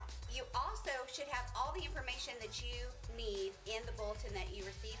should have all the information that you need in the bulletin that you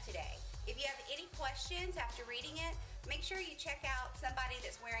received today. If you have any questions after reading it, make sure you check out somebody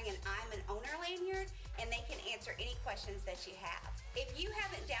that's wearing an I'm an Owner lanyard, and they can answer any questions that you have. If you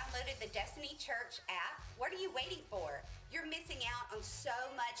haven't downloaded the Destiny Church app, what are you waiting for? You're missing out on so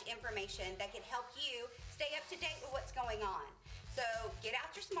much information that can help you stay up to date with what's going on. So get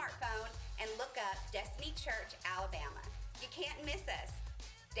out your smartphone and look up Destiny Church Alabama. You can't miss us.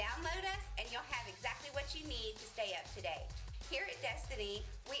 Download us and you'll have exactly what you need to stay up to date. Here at Destiny,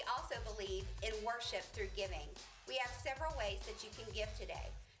 we also believe in worship through giving. We have several ways that you can give today.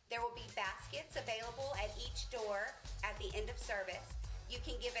 There will be baskets available at each door at the end of service. You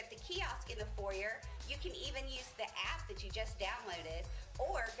can give at the kiosk in the foyer. You can even use the app that you just downloaded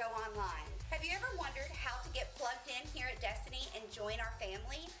or go online. Have you ever wondered how to get plugged in here at Destiny and join our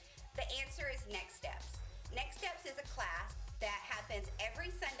family? The answer is Next Steps. Next Steps is a class that happens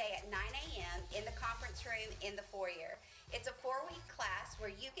every Sunday at 9 a.m. in the conference room in the foyer. It's a 4-week class where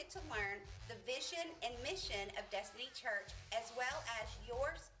you get to learn the vision and mission of Destiny Church, as well as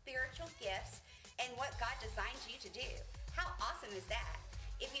your spiritual gifts and what God designed you to do. How awesome is that?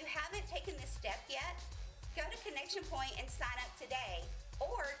 If you haven't taken this step yet, go to Connection Point and sign up today,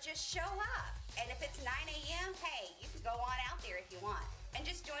 or just show up. And if it's 9 a.m., hey, you can go on out there if you want. And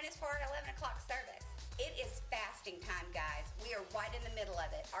just join us for our 11 o'clock service. It is fasting time, guys. We are right in the middle of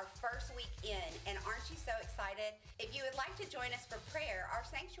it, our first week in, and aren't you so excited? If you would like to join us for prayer, our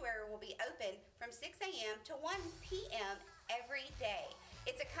sanctuary will be open from 6 a.m. to 1 p.m. every day.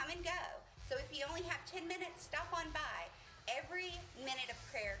 It's a come and go, so if you only have 10 minutes, stop on by. Every minute of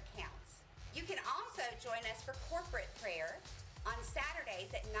prayer counts. You can also join us for corporate prayer on Saturdays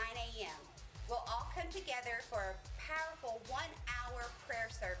at 9 a.m. We'll all come together for a powerful 1-hour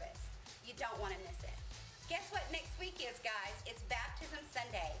prayer service. You don't want to miss it. Guess what next week is, guys? It's Baptism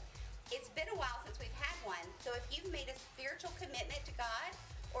Sunday. It's been a while since we've had one, so if you've made a spiritual commitment to God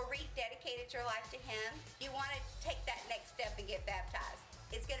or rededicated your life to Him, you want to take that next step and get baptized.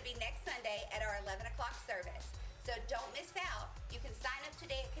 It's going to be next Sunday at our 11 o'clock service. So don't miss out. You can sign up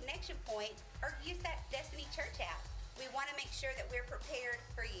today at Connection Point or use that Destiny Church app. We want to make sure that we're prepared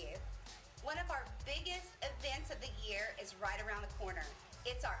for you. One of our biggest events of the year is right around the corner.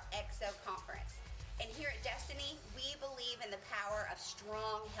 It's our EXO conference. And here at Destiny, we believe in the power of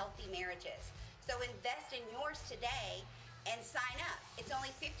strong, healthy marriages. So invest in yours today and sign up. It's only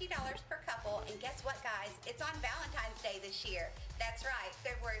 $50 per couple. And guess what, guys? It's on Valentine's Day this year. That's right,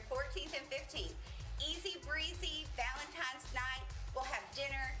 February 14th and 15th. Easy breezy Valentine's night. We'll have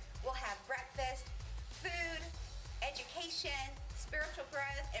dinner. We'll have breakfast, food, education, spiritual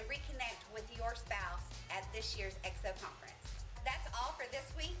growth, and reconnect with your spouse at this year's EXO conference. That's all for this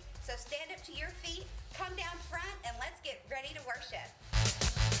week. So stand up to your feet, come down front, and let's get ready to worship.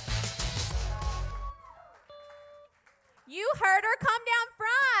 You heard her. Come down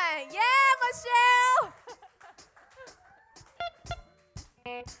front. Yeah, Michelle.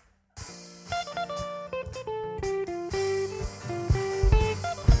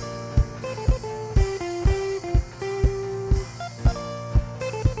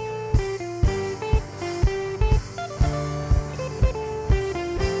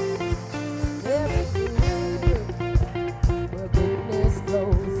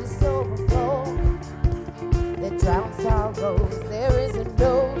 Sorrows,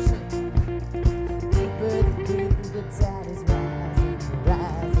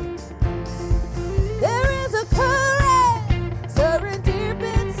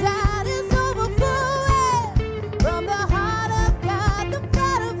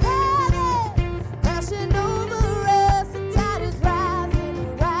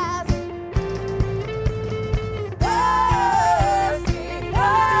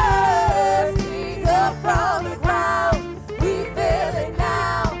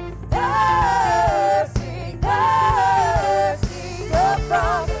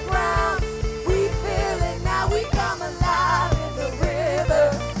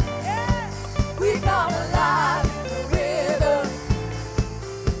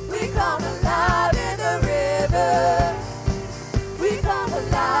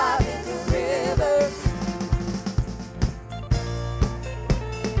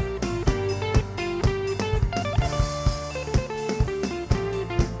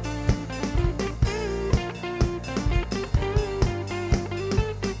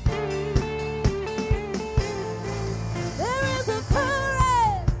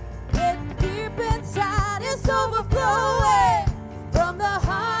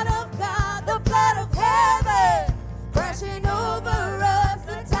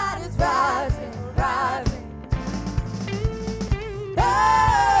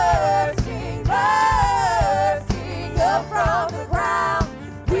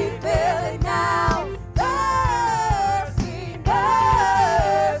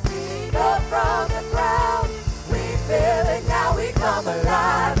 come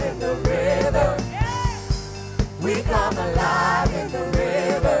alive in the river. We come alive in the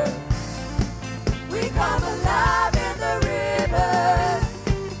river. We come alive in the river.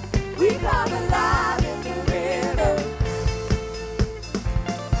 We come alive in the river.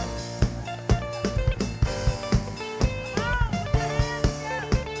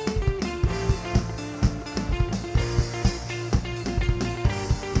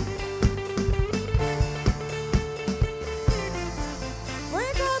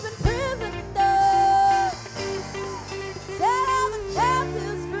 Bring up in prison doors, set all the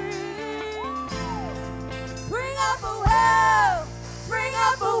captives free. Spring up a well, spring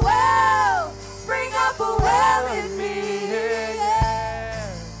up a well, spring up a well in me.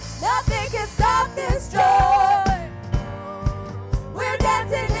 Nothing can stop this joy. We're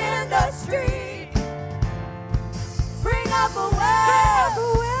dancing in the street. Spring up a well,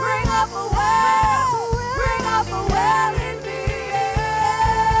 spring up a well, spring up a well in me.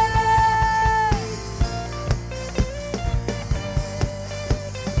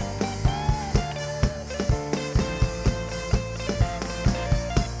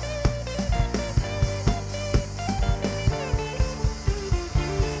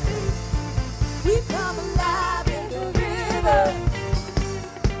 We come alive in the river.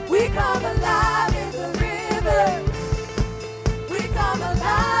 We come alive in the river. We come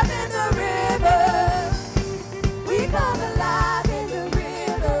alive in the river. We come alive in the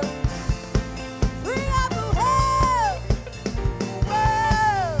river. Spring up a well,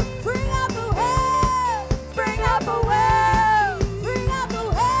 well. Spring up a well, spring up a well, spring up a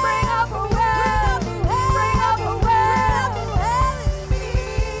well, spring up a well, spring up a well, spring up a well in me.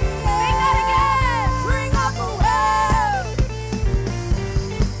 Sing that again. Spring up a well,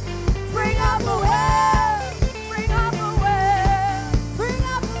 spring up a well, spring up a well, spring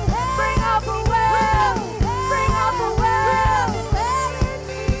up a well, spring up a well, spring up a well in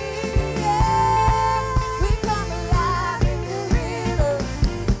me. We come alive in the river.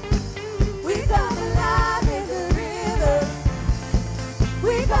 We come alive in the river.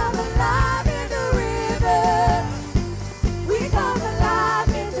 We come alive in the river. We come alive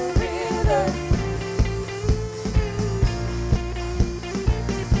in the river.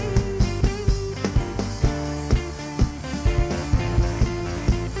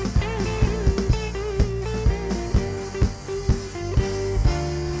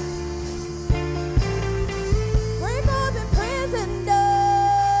 Break open prison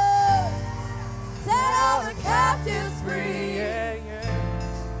doors, set all the captives free.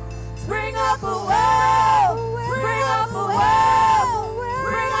 Spring up a well, spring up a well,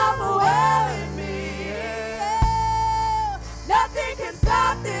 spring up a well in me. Nothing can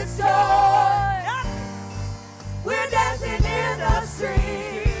stop this joy. We're dancing in the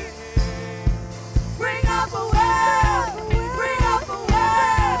street. Spring up a well, spring up a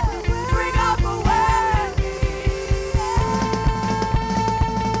well, spring up a well in me.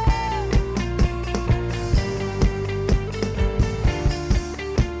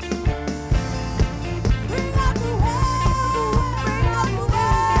 Spring up a well, spring up a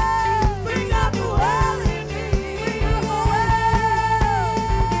well, spring up a well in me. Spring up a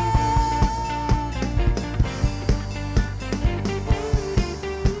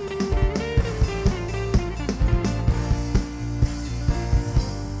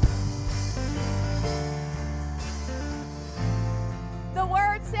The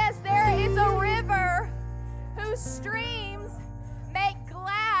word says there is a river whose streams make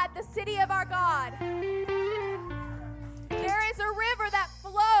glad the city of our God. There is a river that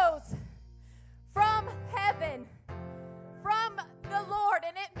flows from heaven, from the Lord,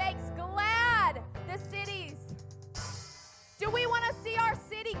 and it makes glad the cities. Do we want to see our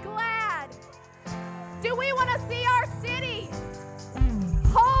city glad? Do we want to see our city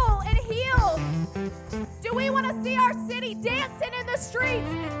whole and healed? Do we want to see our city dancing in the streets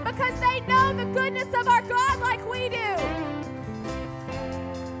because they know the goodness of our God like we do?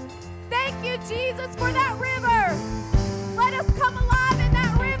 Thank you, Jesus, for that river. Let us come alive in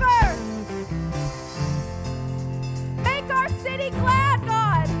that river. Make our city glad,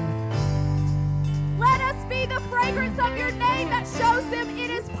 God. Let us be the fragrance of your name that shows them it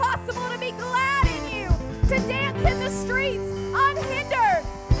is possible to be glad in you, to dance in the streets unhindered.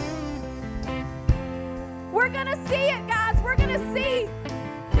 We're going to see it, guys. We're going to see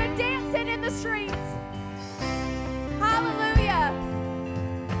the dancing in the streets. Hallelujah.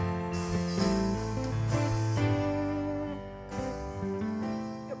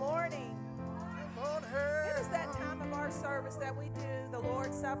 Good morning. It is that time of our service that we do the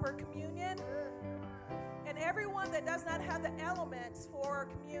Lord's Supper communion. And everyone that does not have the elements for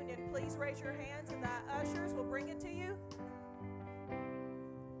communion, please raise your hands and the ushers will bring it to you.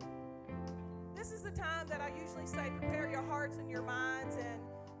 this is the time that I usually say prepare your hearts and your minds and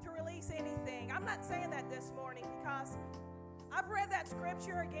to release anything. I'm not saying that this morning because I've read that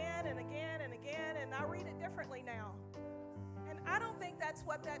scripture again and again and again, and I read it differently now. And I don't think that's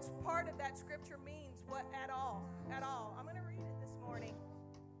what that's part of that scripture means at all. I'm going to read it this morning.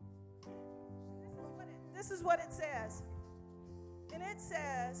 This is what it says. And it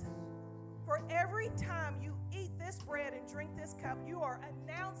says, for every time you eat this bread and drink this cup, you are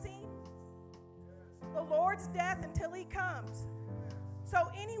announcing the Lord's death until he comes. So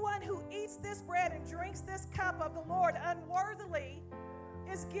anyone who eats this bread and drinks this cup of the Lord unworthily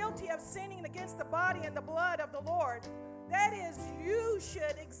is guilty of sinning against the body and the blood of the Lord. That is, you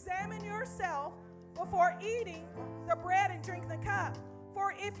should examine yourself before eating the bread and drink the cup.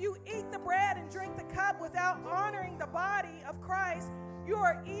 For if you eat the bread and drink the cup without honoring the body of Christ, you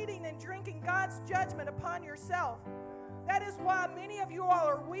are eating and drinking God's judgment upon yourself. That is why many of you all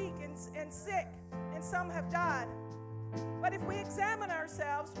are weak and sick, and some have died. But if we examine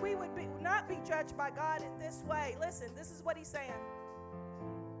ourselves, we would not be judged by God in this way. Listen, this is what he's saying.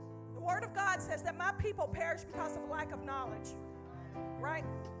 The Word of God says that my people perish because of lack of knowledge. Right?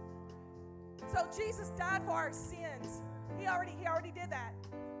 So Jesus died for our sins. He already did that.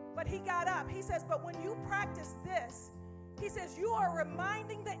 But he got up. He says, but when you practice this, he says, you are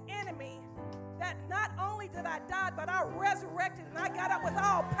reminding the enemy that not only did I die, but I resurrected and I got up with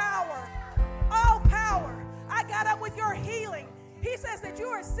all power. All power. I got up with your healing. He says that you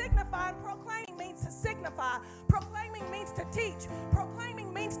are signifying. Proclaiming means to signify. Proclaiming means to teach.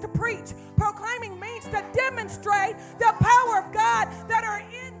 Proclaiming means to preach. Proclaiming means to demonstrate the power of God that are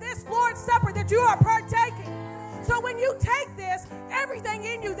in this Lord's Supper that you are partaking. So when you take this, everything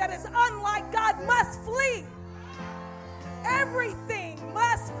in you that is unlike God must flee. Everything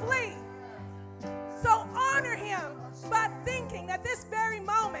must flee. So honor him by thinking at this very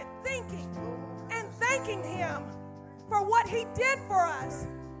moment, thinking and thanking him for what he did for us,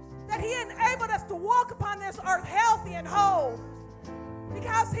 that he enabled us to walk upon this earth healthy and whole.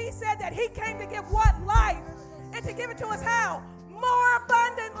 Because he said that he came to give what? Life. And to give it to us how? More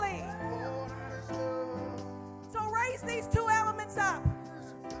abundantly. So raise these two elements up.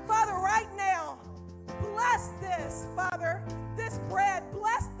 Father, right now, bless this, Father, this bread,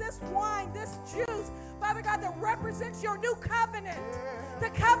 bless this wine, this juice, Father God, that represents your new covenant, the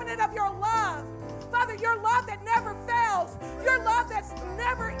covenant of your love. Father, your love that never fails, your love that's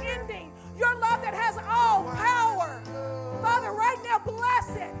never ending, your love that has all power. Father, right now,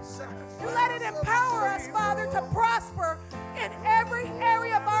 bless it. And let it empower us, Father, to prosper in every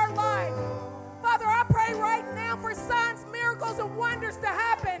area of our life. Father, I pray right now for signs, miracles, and wonders to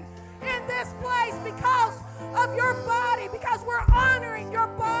happen in this place because of your body, because we're honoring your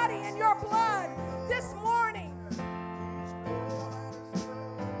body and your blood this morning.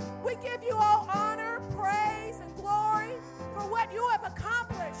 We give you all honor, praise, and glory for what you have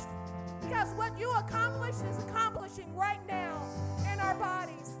accomplished, because what you accomplished is accomplishing right now in our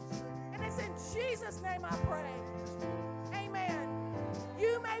bodies. And it's in Jesus' name I pray. Amen.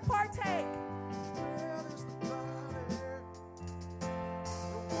 You may partake.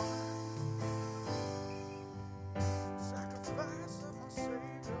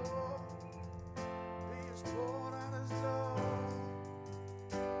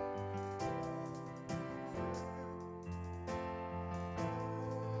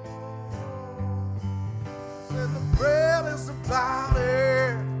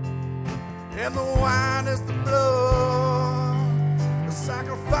 And the wine is the blood, the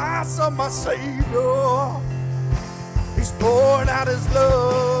sacrifice of my Savior. He's poured out his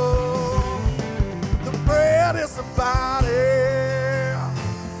love. The bread is the body,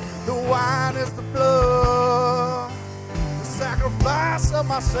 the wine is the blood, the sacrifice of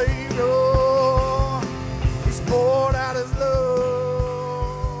my Savior. He's poured out his love.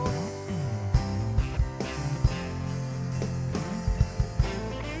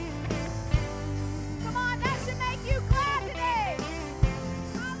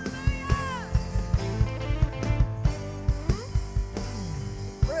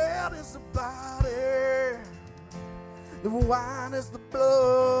 The wine is the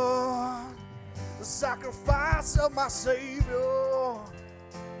blood, the sacrifice of my Savior.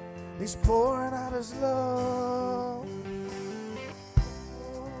 He's pouring out his love.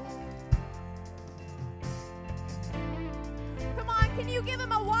 Come on, can you give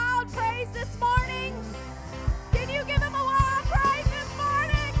him a wild praise this morning? Can you give him a wild praise this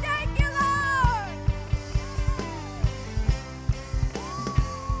morning? Thank you, Lord.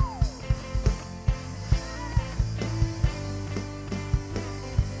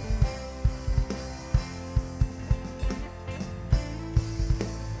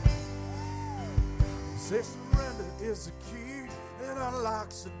 Say surrender is the key that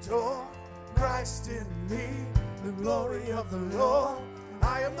unlocks the door. Christ in me, the glory of the Lord.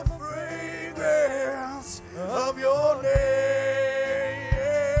 I am the fragrance of your name.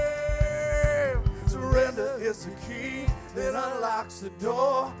 Surrender is the key that unlocks the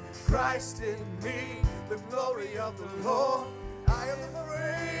door. Christ in me, the glory of the Lord. I am the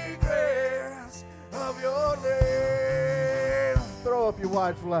fragrance of your name. Throw up your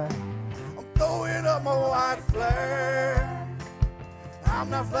white flag. I'm throwing up my white flag. I'm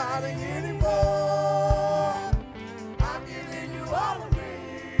not fighting anymore. I'm giving you all of me.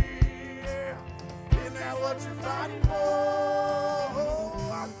 Isn't that what you're fighting for?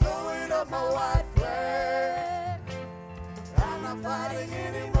 I'm throwing up my white flag. I'm not fighting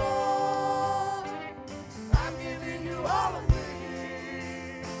anymore. I'm giving you all of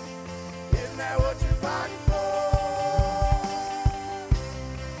me. Isn't that what you're fighting for?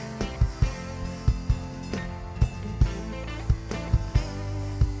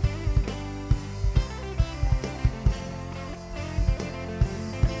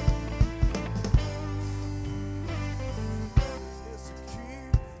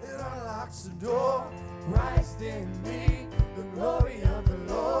 The door, Christ in me, the glory of the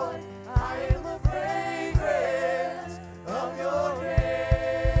Lord. I am the fragrance of your name.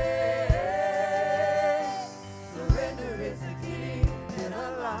 Surrender is the key that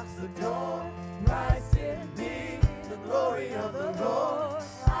unlocks the door. Christ in me, the glory of the Lord.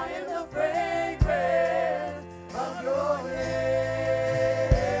 I am the fragrance of your name.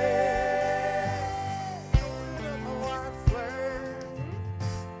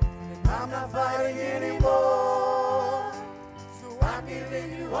 I'm not fighting anymore, so I'm giving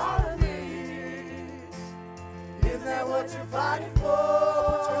you all of me. Is that what you're fighting for?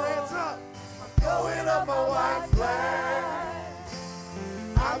 Put your hands up. I'm throwing up my white flag.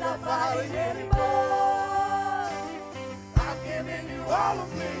 I'm not fighting anymore. I'm giving you all of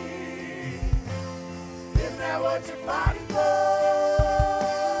me. Is that what you're fighting for?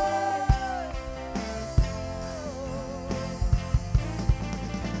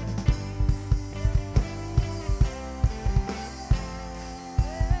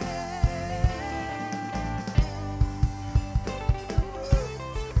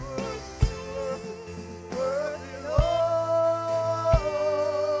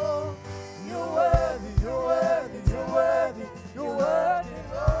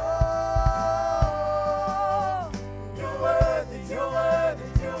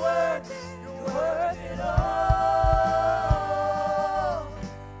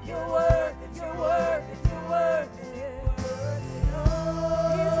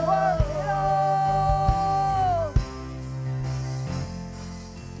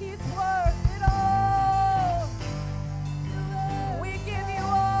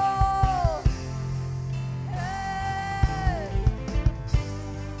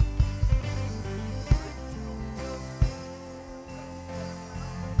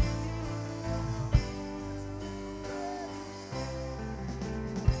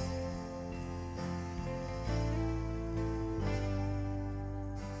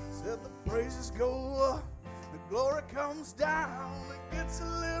 Praises go up, the glory comes down. It gets a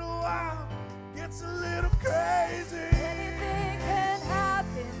little wild, gets a little crazy. Anything can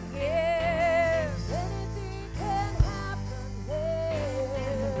happen here. Anything can happen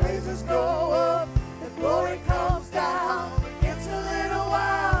here. Praises go up, the glory comes down. It gets a little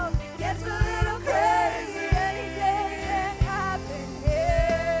wild, gets a little crazy. Anything can happen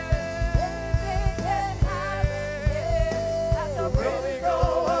here. Anything can happen here. That's a Praises go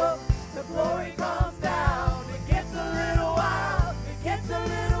up, the glory comes down. It gets a little wild, it gets a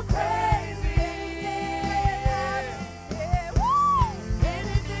little crazy. Anything can happen here.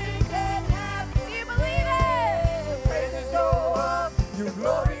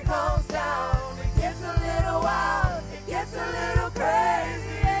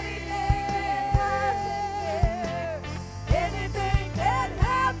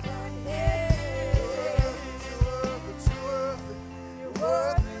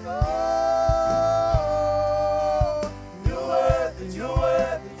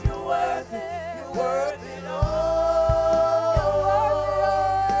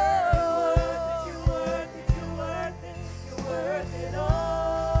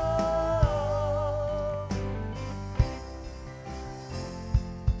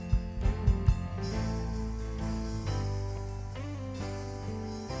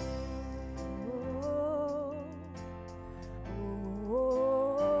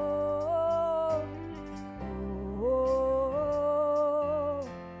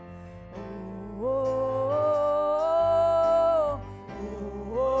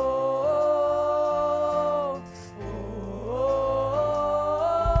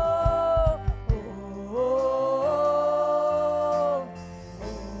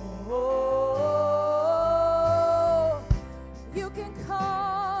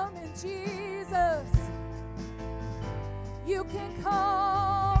 come in Jesus. You can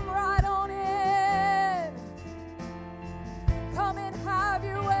come right on in. Come and have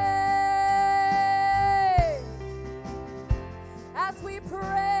your way. As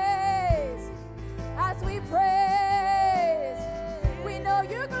we praise, we know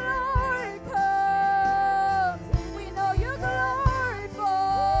your glory comes. We know your glory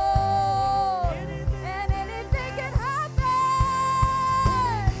falls. And anything can happen.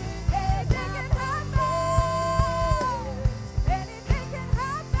 Anything can happen. Anything can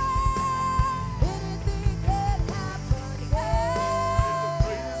happen. Anything can happen.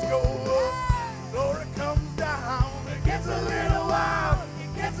 Praises go up, glory comes down. It gets a little wild,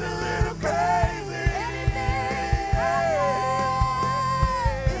 it gets a little crazy.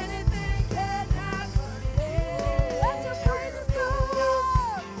 Anything can happen. Let your praises go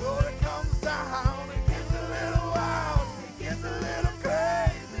up. Glory comes down, it gets a little wild, it gets a little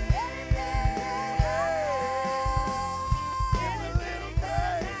crazy. Gets a little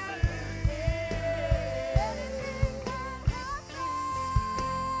crazy. Anything can happen.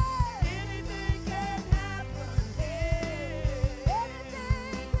 Anything can happen.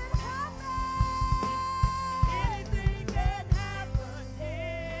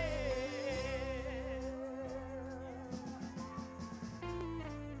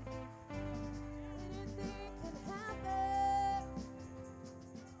 Anything can happen.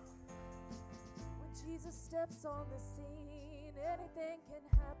 When Jesus steps on the scene, anything can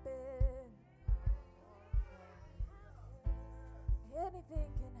happen. Anything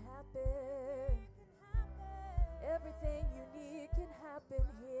can happen. Everything you need can happen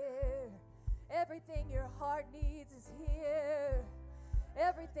here. Everything your heart needs is here.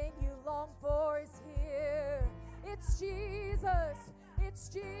 Everything you long for is here. It's Jesus. It's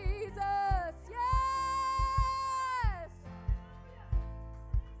Jesus. Yes.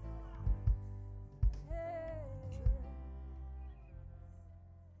 Hey.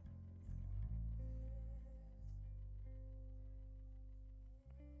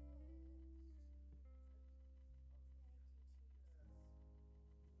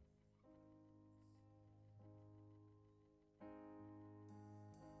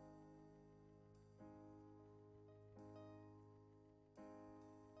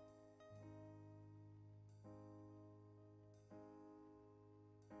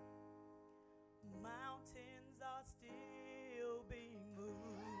 Mountains are still being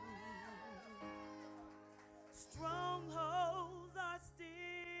moved. Strongholds are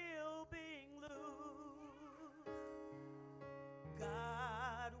still being loosed.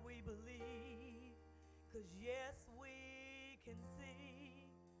 God, we believe, 'cause yes, we can see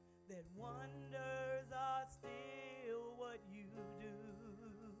that wonders are still what you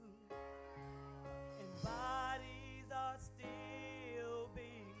do. And bodies are still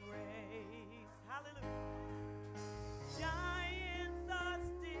being raised. Hallelujah. Giants are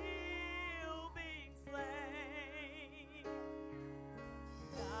still being slain.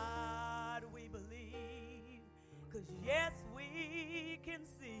 God, we believe, 'cause yes, we can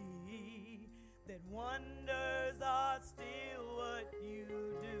see that wonders are still what you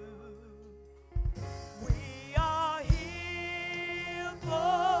do. We are here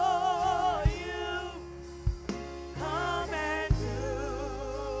for you. Come and do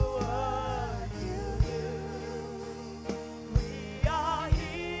what you do. We are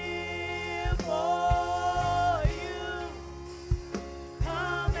here for you.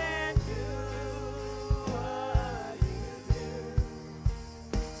 Come and do what you do.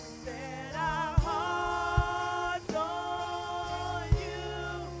 Set our hearts on you.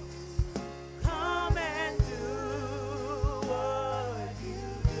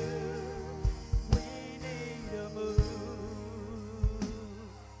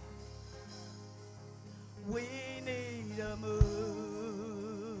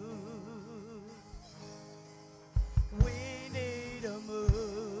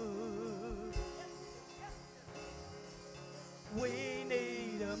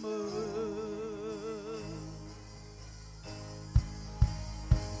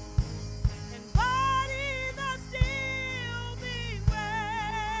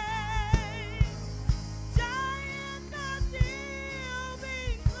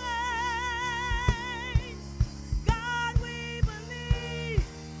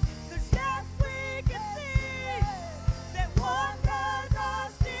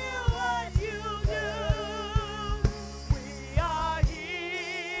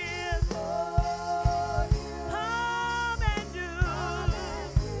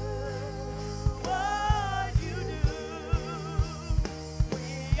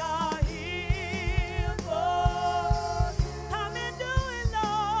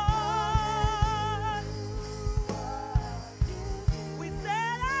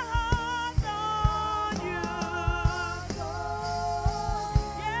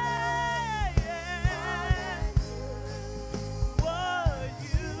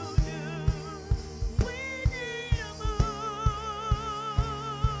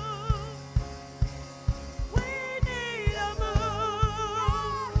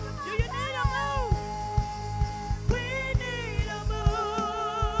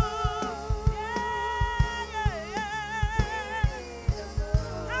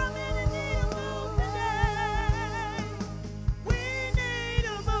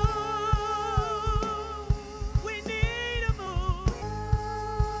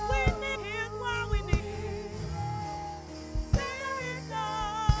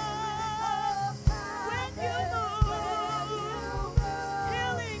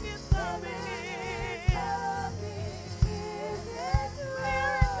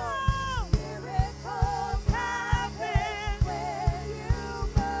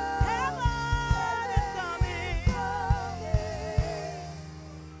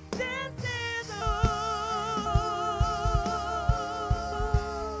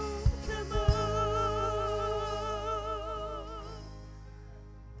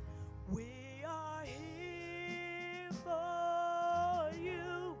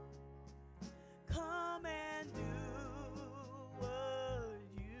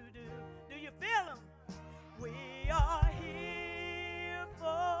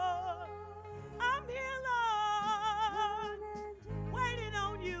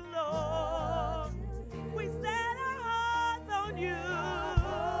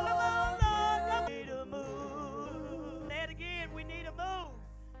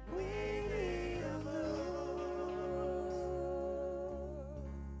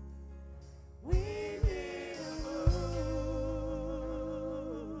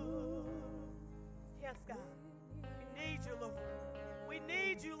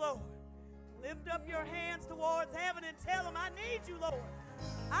 Lift up your hands towards heaven and tell him, I need you, Lord.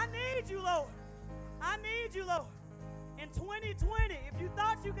 I need you, Lord. I need you, Lord. In 2020, if you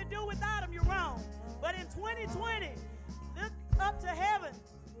thought you could do without him, you're wrong. But in 2020, look up to heaven.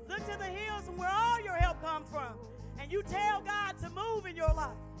 Look to the hills from where all your help comes from. And you tell God to move in your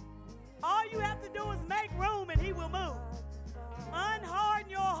life. All you have to do is make room and he will move. Unharden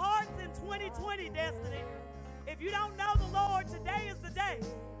your hearts in 2020, Destiny. If you don't know the Lord, today is the day.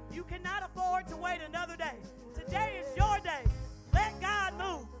 You cannot afford to wait another day. Today is your day. Let God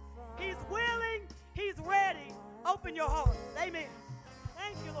move. He's willing. He's ready. Open your hearts. Amen.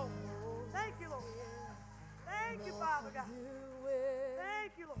 Thank you, Lord. Thank you, Lord. Thank you, Father God.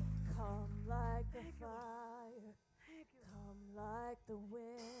 Thank you, Lord. Come like the Thank you, Lord. fire. Thank you, Lord. Come like the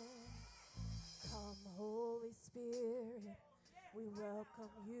wind. Come, Holy Spirit. We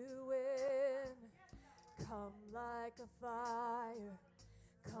welcome you in. Come like a fire.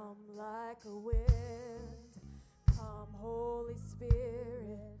 Come like a wind. Come, Holy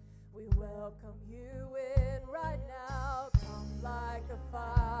Spirit. We welcome you in right now. Come like a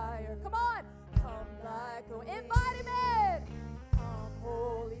fire. Come on. Come like a wind. Invite him in. Come,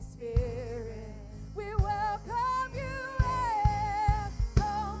 Holy Spirit. We welcome you in.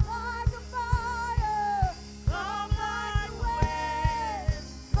 Come like a fire. Come like a wind.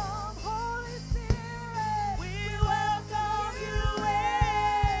 Come, Holy Spirit. We welcome you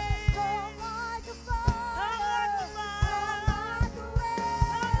in. Come like a fire. Come like a fire. Come like a wind.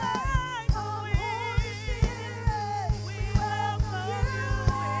 Come like a Holy Spirit. We welcome you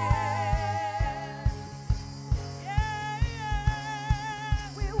in. Yeah,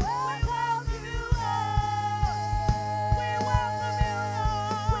 yeah. We welcome you in. We welcome you,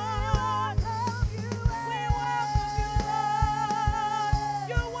 Lord. We welcome you, Lord.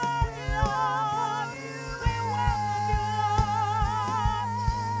 You're worthy, Lord. We welcome you, Lord.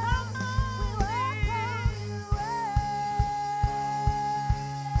 Come on,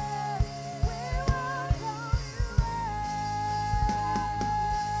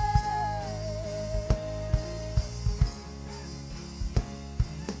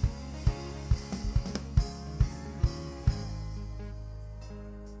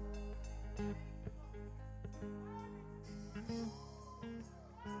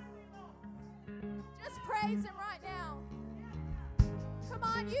 Just praise him right now. Come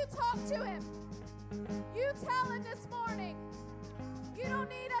on, you talk to him. You tell him this morning. You don't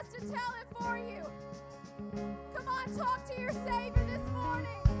need us to tell him for you. Come on, talk to your Savior this morning.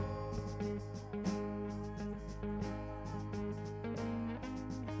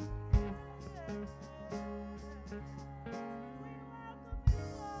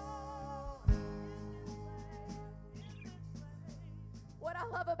 What I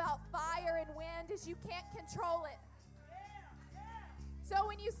love about fire and wind is you can't control it. So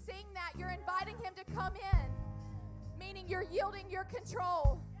when you sing that, you're inviting him to come in, meaning you're yielding your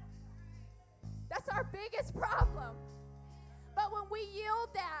control. That's our biggest problem. But when we yield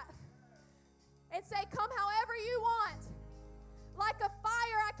that and say, come however you want, like a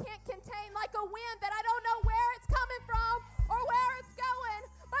fire I can't contain, like a wind that I don't know where it's coming from or where it's going,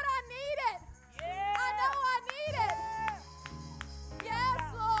 but I need it. I know I need it. Yes,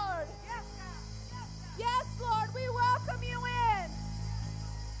 Lord. Yes, Lord, we welcome you in.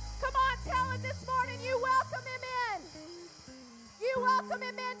 Come on, tell him this morning you welcome him in. You welcome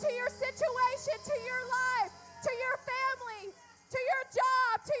him into your situation, to your life, to your family, to your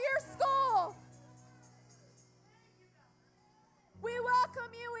job, to your school. We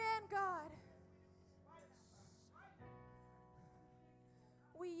welcome you in, God.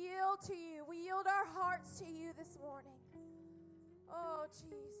 We yield to you. We yield our hearts to you this morning. Oh,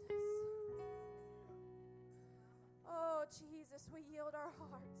 Jesus. Oh, Jesus, we yield our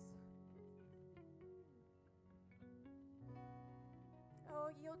hearts. Oh,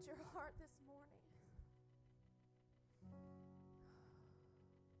 yield your heart this morning.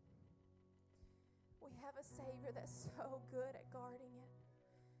 We have a Savior that's so good at guarding it,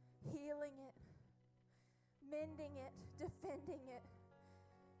 healing it, mending it, defending it.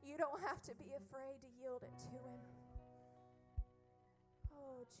 You don't have to be afraid to yield it to him.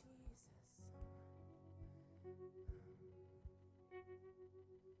 Oh, Jesus.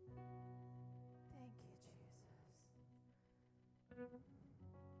 Thank you, Jesus.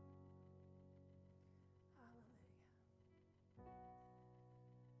 Hallelujah.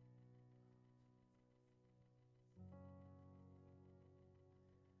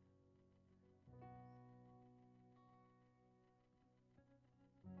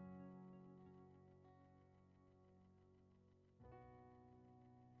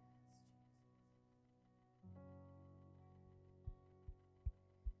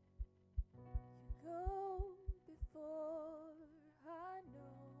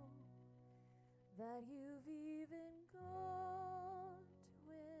 that you've even gone to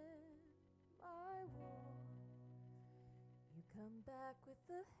win my war. You come back with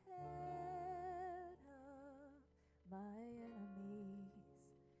the head of my enemies.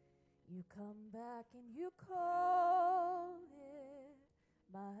 You come back and you call it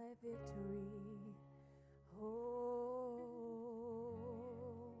my victory. Oh,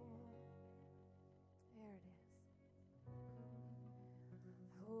 there it is.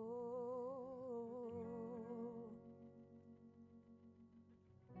 Oh,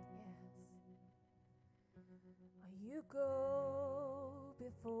 yes. You go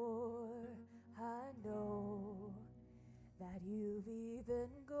before I know that you've even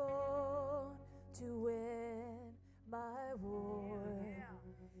gone to win my war.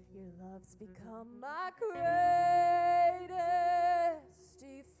 Your love's become my greatest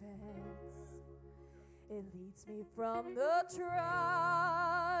defense. It leads me from the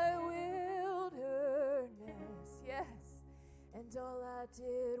dry wilderness, yes, and all I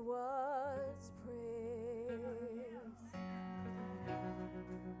did was praise,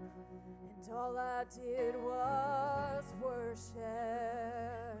 and all I did was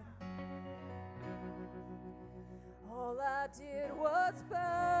worship. All I did was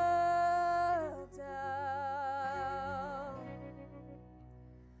bow down.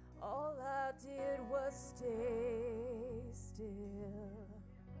 All I did was stay still.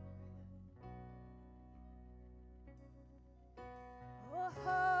 Oh,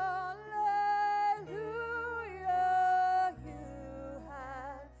 hallelujah, you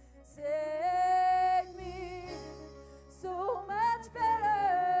have saved me. So much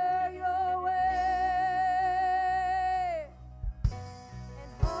better your way.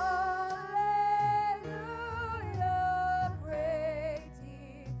 And hallelujah, great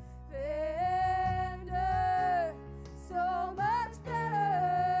defender. So much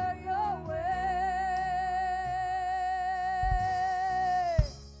better your way.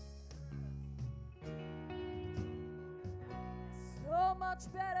 So much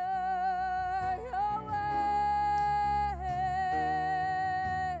better your way.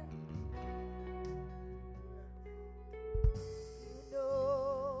 You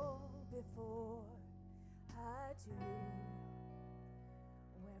know before I do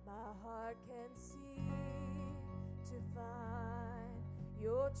where my heart can see to find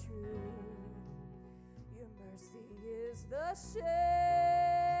your truth. Your mercy is the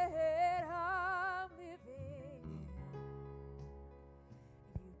shade I'm living in.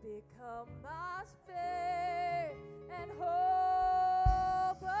 You become my faith and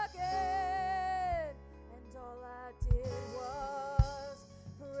hope again. And all I did was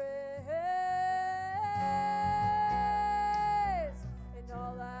praise. And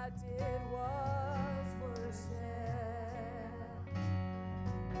all I did was worship.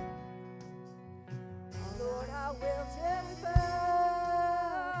 Lord, I will just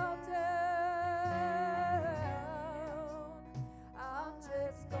bow down. I'm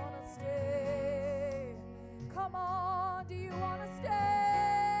just gonna stay. Come on, do you wanna stay?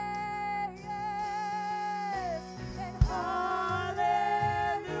 Yes. And hallelujah,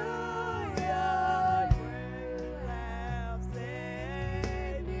 you have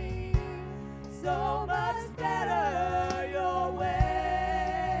saved me. So much better your way.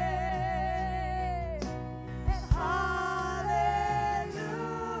 And hallelujah,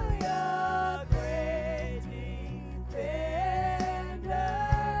 great defender.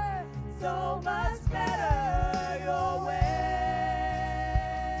 So much better your way.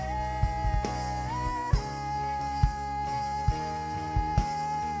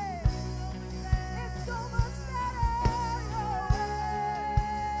 It's so much better your way.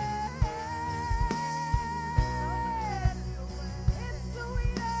 It's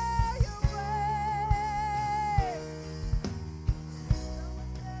sweeter your way.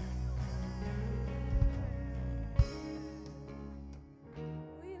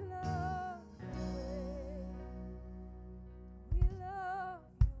 We love your way. We love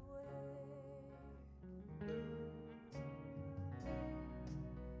your way.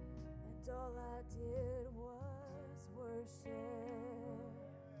 And all I did was worship.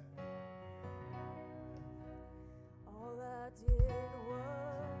 All I did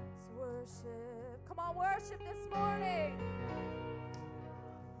was worship. Come on, worship this morning.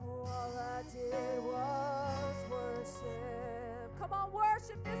 Oh, all I did was worship. Come on,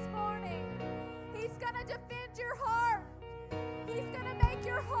 worship this morning. He's going to defend your heart. He's going to make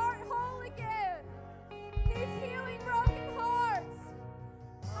your heart whole again. He's healing broken hearts.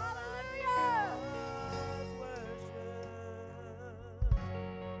 Hallelujah.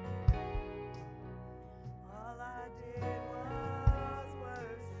 All I did was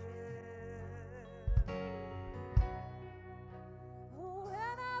worship.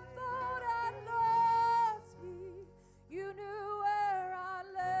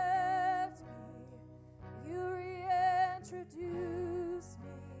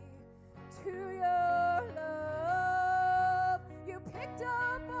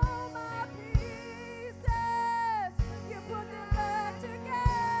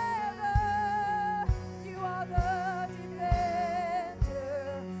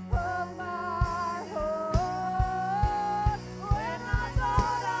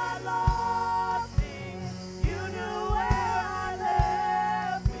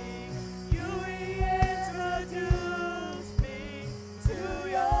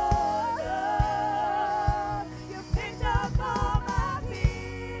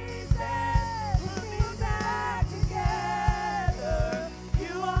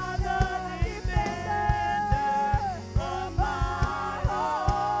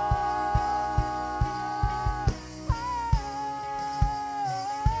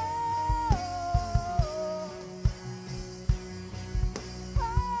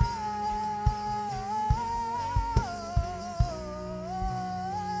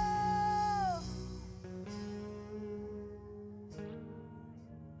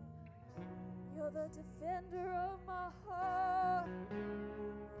 You're the defender of my heart.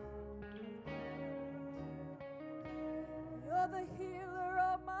 You're the healer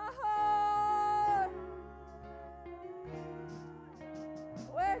of my heart.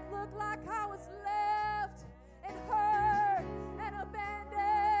 Where it looked like I was left and hurt and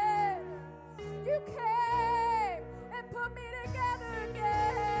abandoned, you came and put me together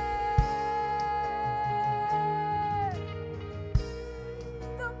again.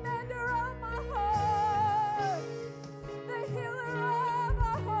 The mender of my heart, the healer of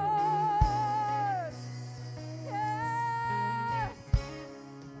my heart. Yeah.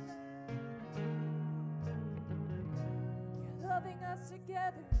 You're loving us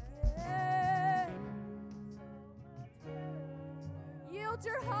together again. Yield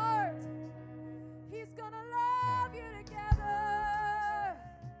your heart. He's gonna love you together.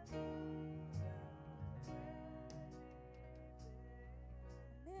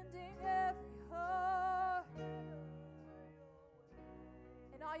 Mending every heart.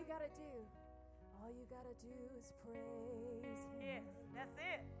 And all you gotta do is praise Him. Yes, that's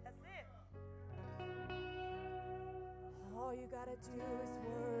it. That's it. All you gotta do is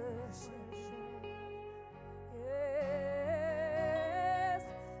worship. Yes.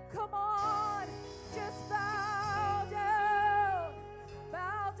 Come on, just bow down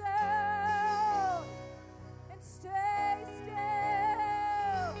and stay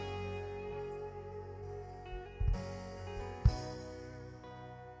still.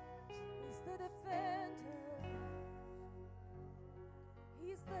 He's the defender.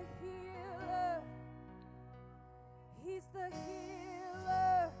 He's the healer. He's the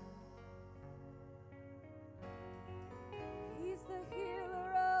healer. He's the healer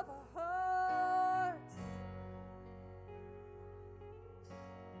of our hearts.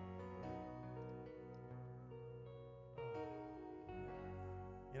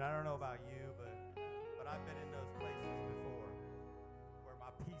 You know, I don't know about you, but I've been in those places before where my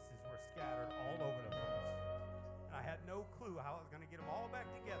pieces were scattered all over the place. And I had no clue how I was going to get them all back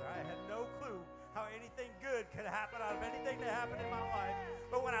together. I had no clue how anything good could happen out of anything that happened in my life.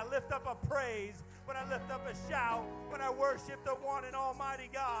 But when I lift up a praise, when I lift up a shout, when I worship the one and almighty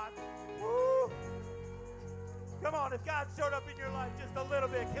God, woo! Come on, if God showed up in your life just a little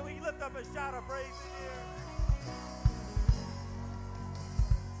bit, can we lift up a shout of praise in here?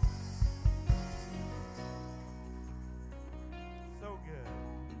 So good.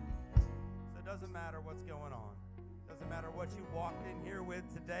 So it doesn't matter what's going on. Doesn't matter what you walked in here with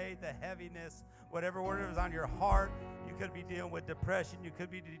today, the heaviness, whatever is on your heart. You could be dealing with depression. You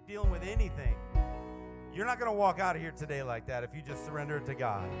could be dealing with anything. You're not going to walk out of here today like that if you just surrender it to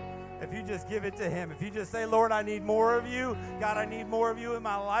God. If you just give it to Him. If you just say, Lord, I need more of you. God, I need more of you in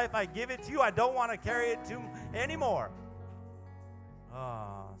my life. I give it to you. I don't want to carry it to anymore.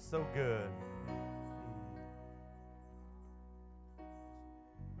 Ah, so good.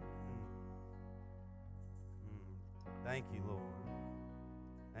 Thank you, Lord.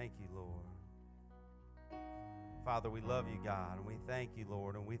 Thank you, Lord. Father, we love you, God, and we thank you,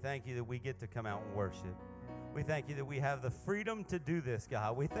 Lord, and we thank you that we get to come out and worship. We thank you that we have the freedom to do this,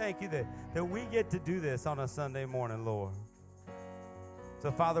 God. We thank you that we get to do this on a Sunday morning, Lord.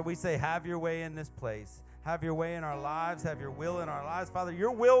 So, Father, we say, have your way in this place. Have your way in our lives. Have your will in our lives. Father,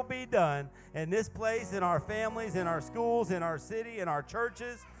 your will be done in this place, in our families, in our schools, in our city, in our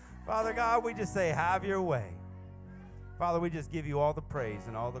churches. Father God, we just say, have your way. Father, we just give you all the praise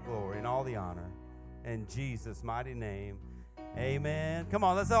and all the glory and all the honor. In Jesus' mighty name, amen. Come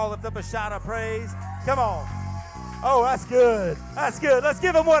on, let's all lift up a shout of praise. Come on. Oh, that's good. That's good. Let's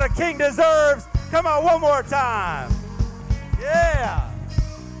give him what a king deserves. Come on, one more time. Yeah.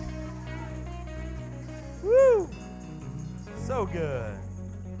 Woo. So good.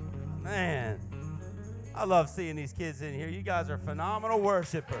 Man, I love seeing these kids in here. You guys are phenomenal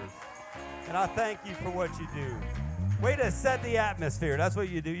worshipers. And I thank you for what you do. Way to set the atmosphere. That's what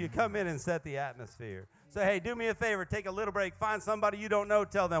you do. You come in and set the atmosphere. So, hey, do me a favor. Take a little break. Find somebody you don't know.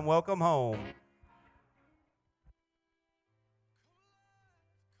 Tell them, welcome home.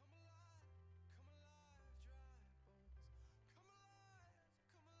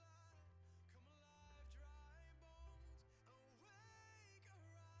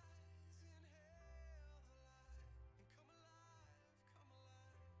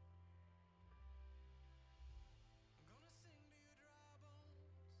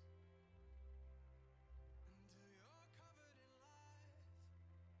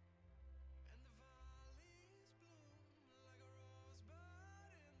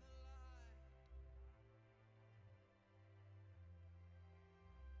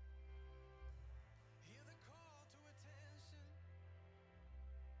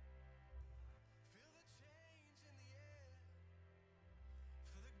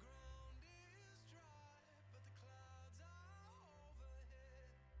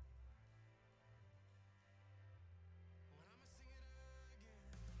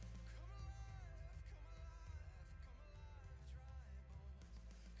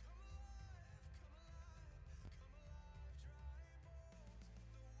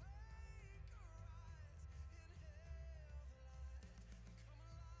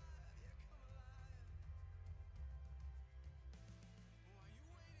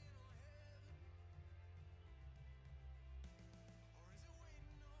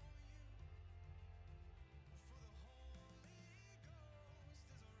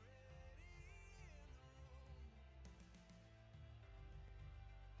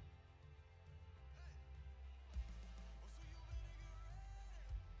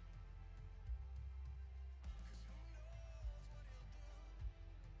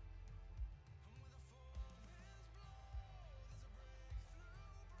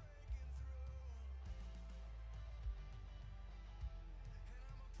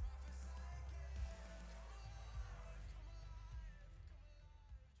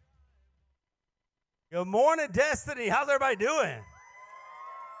 Good morning, Destiny. How's everybody doing?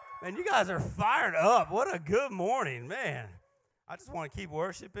 Man, you guys are fired up. What a good morning, man. I just want to keep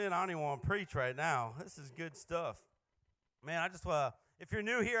worshiping. I don't even want to preach right now. This is good stuff. Man, if you're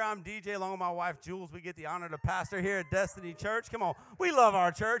new here, I'm DJ along with my wife, Jules. We get the honor to pastor here at Destiny Church. Come on. We love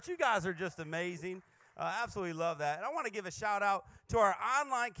our church. You guys are just amazing. Absolutely love that. And I want to give a shout out to our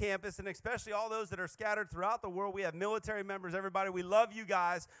online campus and especially all those that are scattered throughout the world. We have military members, everybody. We love you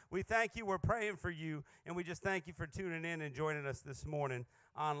guys. We thank you. We're praying for you. And we just thank you for tuning in and joining us this morning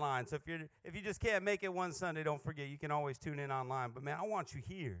online. So if you just can't make it one Sunday, don't forget, you can always tune in online. But, man, I want you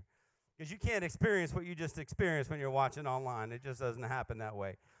here because you can't experience what you just experienced when you're watching online. It just doesn't happen that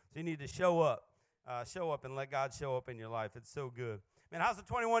way. So you need to show up and let God show up in your life. It's so good. Man, how's the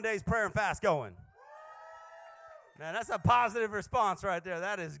 21 days prayer and fast going? Man, that's a positive response right there.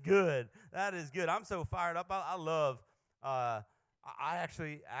 That is good. That is good. I'm so fired up. I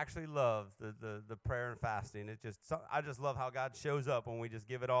actually love the prayer and fasting. I just love how God shows up when we just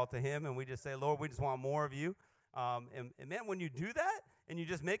give it all to Him and we just say, Lord, we just want more of you. And man, when you do that and you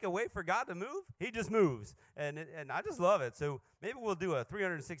just make a way for God to move, He just moves. And I just love it. So maybe we'll do a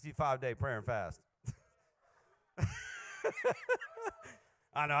 365-day prayer and fast.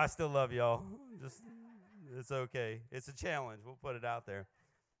 I know, I still love y'all. It's okay. It's a challenge. We'll put it out there.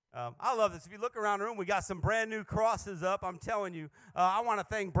 I love this. If you look around the room, we got some brand new crosses up. I'm telling you, I want to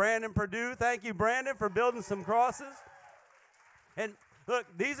thank Brandon Purdue. Thank you, Brandon, for building some crosses. And look,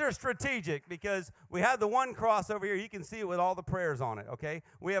 these are strategic because we have the one cross over here. You can see it with all the prayers on it, okay?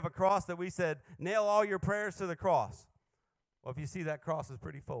 We have a cross that we said, nail all your prayers to the cross. Well, if you see, that cross is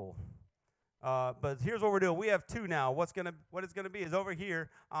pretty full. But here's what we're doing. We have two now. What it's gonna be is over here,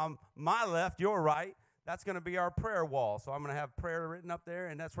 my left, your right. That's going to be our prayer wall. So I'm going to have prayer written up there,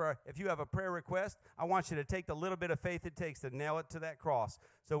 and that's where if you have a prayer request, I want you to take the little bit of faith it takes to nail it to that cross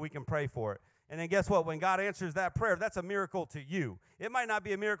so we can pray for it. And then guess what? When God answers that prayer, that's a miracle to you. It might not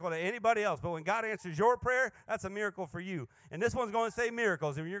be a miracle to anybody else, but when God answers your prayer, that's a miracle for you. And this one's going to say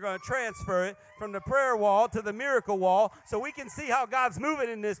miracles, and you're going to transfer it from the prayer wall to the miracle wall so we can see how God's moving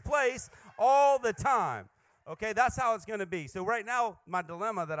in this place all the time. Okay, that's how it's going to be. So right now, my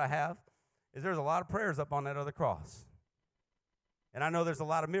dilemma that I have is there's a lot of prayers up on that other cross. And I know there's a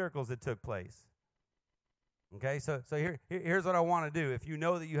lot of miracles that took place. Okay, so here's what I want to do. If you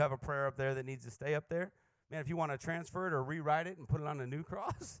know that you have a prayer up there that needs to stay up there, man, if you want to transfer it or rewrite it and put it on a new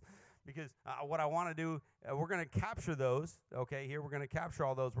cross, because what I want to do, we're going to capture those, okay, here we're going to capture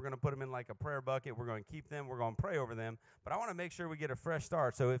all those. We're going to put them in like a prayer bucket. We're going to keep them. We're going to pray over them. But I want to make sure we get a fresh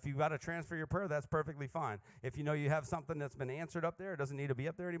start. So if you've got to transfer your prayer, that's perfectly fine. If you know you have something that's been answered up there, it doesn't need to be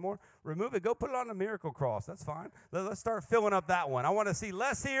up there anymore, remove it. Go put it on the miracle cross. That's fine. Let's start filling up that one. I want to see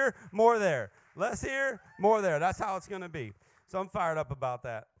less here, more there. Less here, more there. That's how it's going to be. So I'm fired up about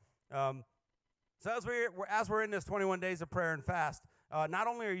that. So as we're in this 21 days of prayer and fast, not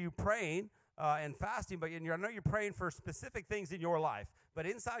only are you praying and fasting, but I know you're praying for specific things in your life. But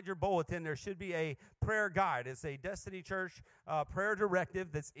inside your bulletin, there should be a prayer guide. It's a Destiny Church prayer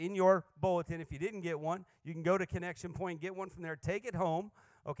directive that's in your bulletin. If you didn't get one, you can go to Connection Point, get one from there, take it home.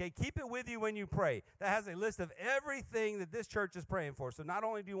 Okay, keep it with you when you pray. That has a list of everything that this church is praying for. So not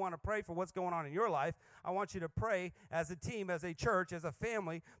only do you want to pray for what's going on in your life, I want you to pray as a team, as a church, as a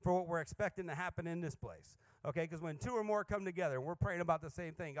family for what we're expecting to happen in this place. Okay, because when two or more come together and we're praying about the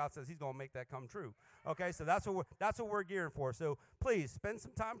same thing, God says He's going to make that come true. Okay, so that's what we're gearing for. So please spend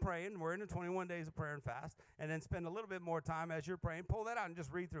some time praying. We're in the 21 days of prayer and fast, and then spend a little bit more time as you're praying. Pull that out and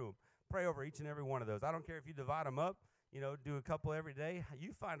just read through them. Pray over each and every one of those. I don't care if you divide them up. Do a couple every day.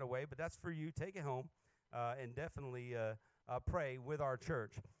 You find a way, but that's for you. Take it home and definitely pray with our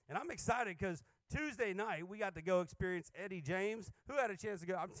church. And I'm excited because Tuesday night we got to go experience Eddie James. Who had a chance to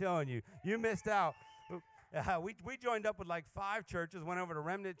go? I'm telling you, you missed out. We joined up with like 5 churches, went over to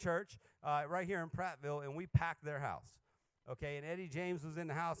Remnant Church right here in Prattville, and we packed their house. Okay, and Eddie James was in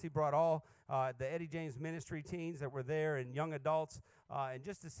the house. He brought all the Eddie James ministry teens that were there and young adults, and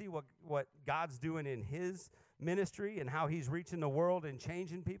just to see what God's doing in his ministry and how he's reaching the world and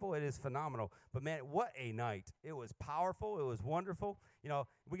changing people. It is phenomenal. But man, what a night. It was powerful. It was wonderful.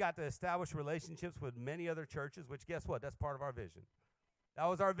 We got to establish relationships with many other churches, which guess what? That's part of our vision. That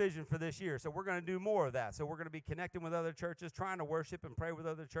was our vision for this year. So we're going to do more of that. So we're going to be connecting with other churches, trying to worship and pray with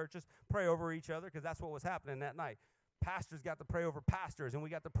other churches, pray over each other, because that's what was happening that night. Pastors got to pray over pastors, and we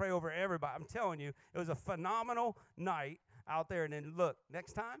got to pray over everybody. I'm telling you, it was a phenomenal night out there. And then look,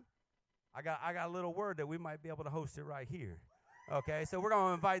 next time, I got a little word that we might be able to host it right here. Okay, so we're going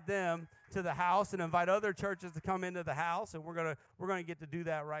to invite them to the house and invite other churches to come into the house, and we're going to get to do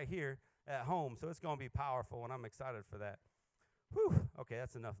that right here at home. So it's going to be powerful, and I'm excited for that. Whew. Okay. Okay,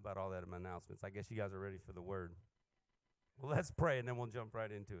 that's enough about all that in my announcements. I guess you guys are ready for the word. Well, let's pray, and then we'll jump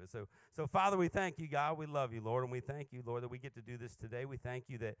right into it. So Father, we thank you, God. We love you, Lord, and we thank you, Lord, that we get to do this today. We thank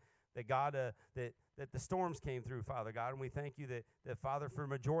you that God, that the storms came through, Father God, and we thank you that Father, for a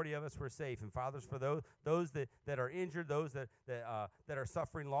majority of us, we're safe, and fathers, for those that are injured, those that are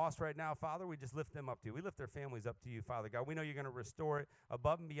suffering loss right now, Father, we just lift them up to you. We lift their families up to you, Father God. We know you're going to restore it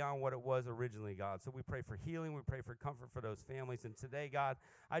above and beyond what it was originally, God. So we pray for healing. We pray for comfort for those families. And today, God,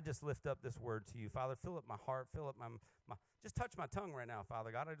 I just lift up this word to you, Father. Fill up my heart. Fill up my just touch my tongue right now,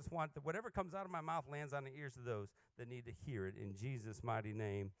 Father God. I just want that whatever comes out of my mouth lands on the ears of those that need to hear it. In Jesus' mighty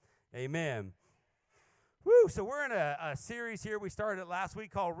name, amen. Woo! So we're in a series here. We started it last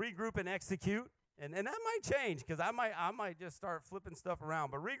week called Regroup and Execute. And that might change because I might just start flipping stuff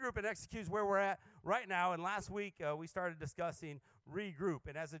around. But Regroup and Execute is where we're at right now. And last week we started discussing regroup.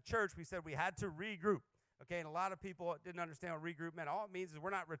 And as a church, we said we had to regroup. Okay, and a lot of people didn't understand what regroup meant. All it means is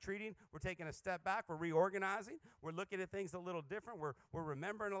we're not retreating. We're taking a step back. We're reorganizing. We're looking at things a little different. We're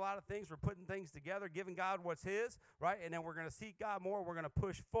remembering a lot of things. We're putting things together, giving God what's his, right? And then we're going to seek God more. We're going to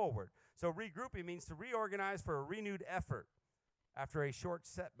push forward. So regrouping means to reorganize for a renewed effort after a short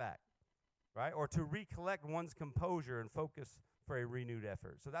setback, right? Or to recollect one's composure and focus for a renewed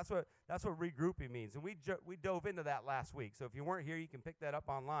effort. So that's what regrouping means. And we dove into that last week. So if you weren't here, you can pick that up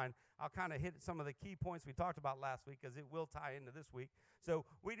online. I'll kind of hit some of the key points we talked about last week because it will tie into this week. So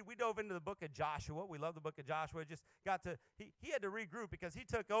we dove into the book of Joshua. We love the book of Joshua. Just got to he had to regroup because he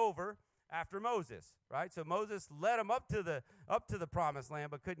took over after Moses, right? So Moses led him up to the promised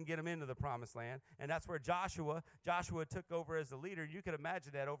land, but couldn't get him into the promised land. And that's where Joshua took over as the leader. You could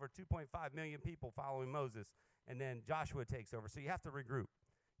imagine that over 2.5 million people following Moses. And then Joshua takes over. So you have to regroup.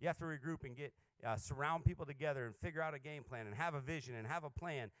 You have to regroup and surround people together and figure out a game plan and have a vision and have a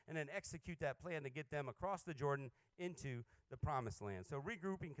plan and then execute that plan to get them across the Jordan into the promised land. So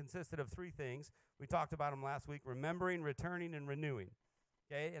regrouping consisted of three things. We talked about them last week: remembering, returning, and renewing.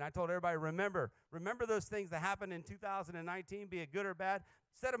 Okay, and I told everybody, remember those things that happened in 2019, be it good or bad.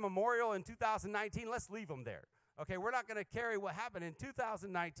 Set a memorial in 2019, let's leave them there. Okay, we're not going to carry what happened in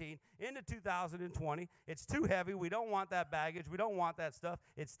 2019 into 2020. It's too heavy. We don't want that baggage. We don't want that stuff.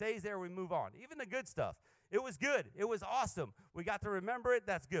 It stays there. We move on. Even the good stuff. It was good. It was awesome. We got to remember it.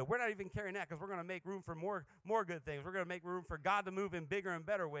 That's good. We're not even carrying that because we're going to make room for more good things. We're going to make room for God to move in bigger and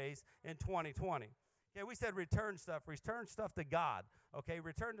better ways in 2020. Okay, we said return stuff to God. Okay,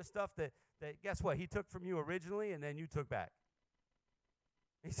 return the stuff that guess what? He took from you originally and then you took back.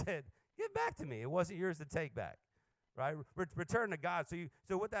 He said, give back to me. It wasn't yours to take back, right? Return to God.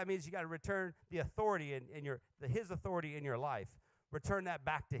 So what that means, you got to return the authority his authority in your life. Return that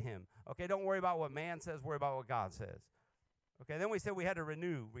back to him. Okay, don't worry about what man says. Worry about what God says. Okay, then we said we had to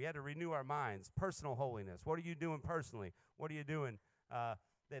renew. We had to renew our minds. Personal holiness. What are you doing personally? What are you doing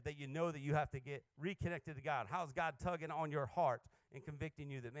that you know that you have to get reconnected to God? How's God tugging on your heart and convicting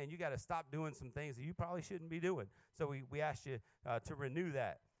you that, man, you got to stop doing some things that you probably shouldn't be doing? So we asked you to renew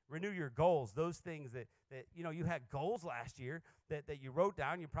that. Renew your goals, those things that you had goals last year that you wrote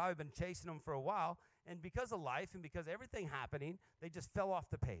down. You've probably been chasing them for a while. And because of life and because everything happening, they just fell off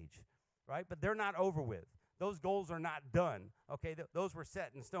the page, right? But they're not over with. Those goals are not done, okay? Those were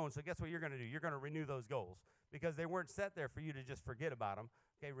set in stone. So guess what you're going to do? You're going to renew those goals because they weren't set there for you to just forget about them.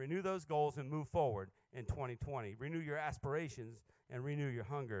 Okay, renew those goals and move forward in 2020. Renew your aspirations and renew your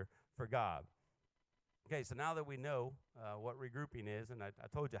hunger for God. Okay, so now that we know what regrouping is, and I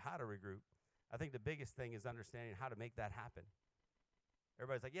told you how to regroup, I think the biggest thing is understanding how to make that happen.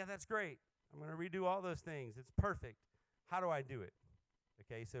 Everybody's like, yeah, that's great. I'm going to redo all those things. It's perfect. How do I do it?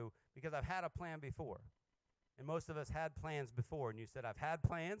 Okay, so because I've had a plan before, and most of us had plans before, and you said, I've had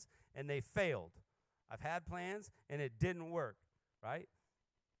plans, and they failed. I've had plans, and it didn't work, right?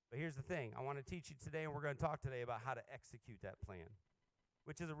 But here's the thing. I want to teach you today, and we're going to talk today about how to execute that plan,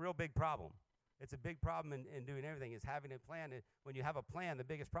 which is a real big problem. It's a big problem in doing everything is having a plan. When you have a plan, the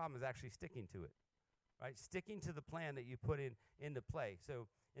biggest problem is actually sticking to it, right? Sticking to the plan that you put into play. So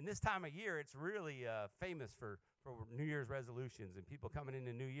in this time of year, it's really famous for New Year's resolutions and people coming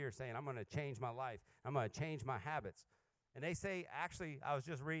into New Year saying, I'm going to change my life. I'm going to change my habits. And they say, actually, I was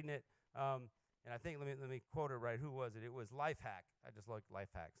just reading it, and I think, let me quote it right. Who was it? It was Lifehack. I just like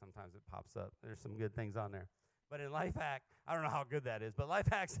Lifehack. Sometimes it pops up. There's some good things on there. But in Lifehack, I don't know how good that is, but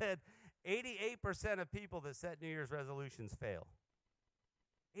Lifehack said 88% of people that set New Year's resolutions fail.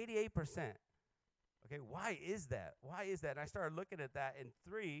 88%. Okay, why is that? Why is that? And I started looking at that, and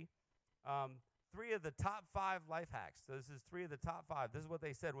three of the top 5 life hacks. So this is 3 of the top 5. This is what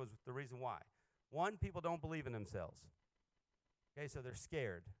they said was the reason why. 1, people don't believe in themselves. Okay, so they're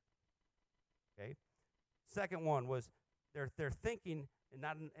scared. Okay. Second one was they're thinking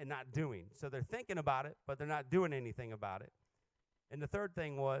and not doing. So they're thinking about it, but they're not doing anything about it. And the third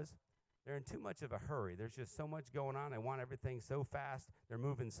thing was they're in too much of a hurry. There's just so much going on. They want everything so fast. They're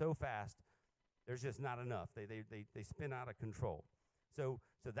moving so fast. There's just not enough. They spin out of control. So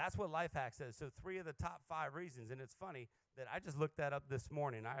that's what Lifehack says. So 3 of the top 5 reasons, and it's funny that I just looked that up this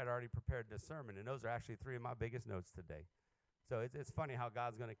morning. I had already prepared this sermon, and those are actually 3 of my biggest notes today. So it's funny how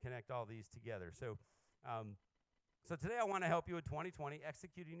God's going to connect all these together. So today I want to help you with 2020,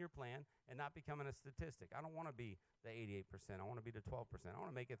 executing your plan and not becoming a statistic. I don't want to be the 88%. I want to be the 12%. I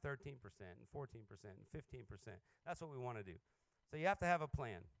want to make it 13% and 14% and 15%. That's what we want to do. So you have to have a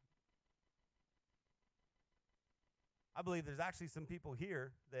plan. I believe there's actually some people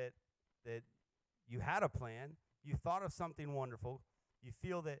here that you had a plan. You thought of something wonderful. You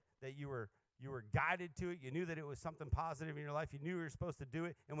feel that you were guided to it. You knew that it was something positive in your life. You knew you were supposed to do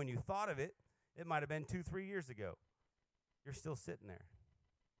it. And when you thought of it, it might have been 2-3 years ago. You're still sitting there.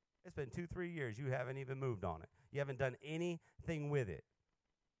 It's been 2-3 years. You haven't even moved on it. You haven't done anything with it.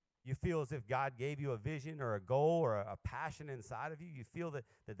 You feel as if God gave you a vision or a goal or a passion inside of you. You feel that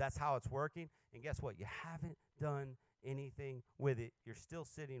that's how it's working. And guess what? You haven't done anything with it. You're still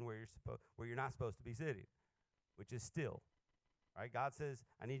sitting where you're not supposed to be sitting, which is still. Right? God says,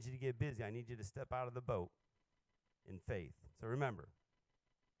 I need you to get busy. I need you to step out of the boat in faith. So remember,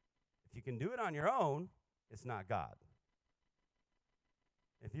 if you can do it on your own, it's not God.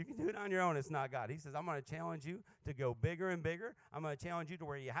 If you can do it on your own, it's not God. He says, I'm going to challenge you to go bigger and bigger. I'm going to challenge you to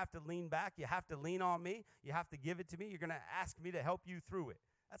where you have to lean back. You have to lean on me. You have to give it to me. You're going to ask me to help you through it.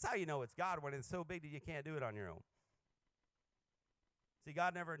 That's how you know it's God, when it's so big that you can't do it on your own. See,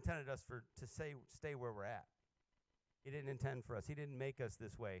 God never intended us to stay where we're at. He didn't intend for us. He didn't make us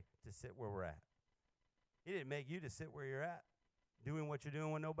this way to sit where we're at. He didn't make you to sit where you're at, doing what you're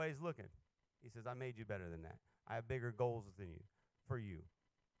doing when nobody's looking. He says, I made you better than that. I have bigger goals than you, for you.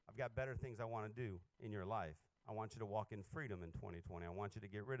 I've got better things I want to do in your life. I want you to walk in freedom in 2020. I want you to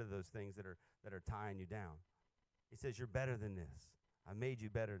get rid of those things that are tying you down. He says, you're better than this. I made you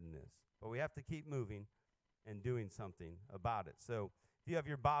better than this. But we have to keep moving and doing something about it. So if you have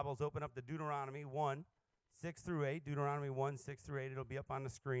your Bibles, open up to Deuteronomy 1, 6 through 8. Deuteronomy 1, 6 through 8. It'll be up on the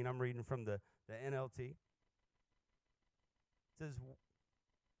screen. I'm reading from the NLT. It says,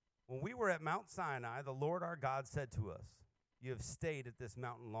 when we were at Mount Sinai, the Lord our God said to us, you have stayed at this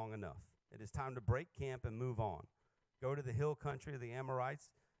mountain long enough. It is time to break camp and move on. Go to the hill country of the Amorites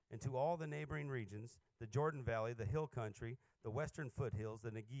and to all the neighboring regions, the Jordan Valley, the hill country, the western foothills,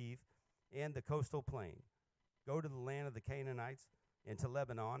 the Negev, and the coastal plain. Go to the land of the Canaanites and to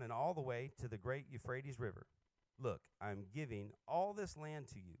Lebanon and all the way to the great Euphrates River. Look, I'm giving all this land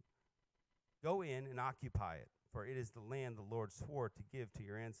to you. Go in and occupy it, for it is the land the Lord swore to give to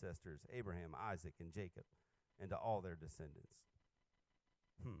your ancestors, Abraham, Isaac, and Jacob, and to all their descendants.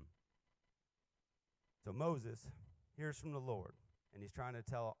 So Moses hears from the Lord, and he's trying to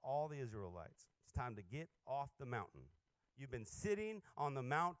tell all the Israelites, it's time to get off the mountain. You've been sitting on the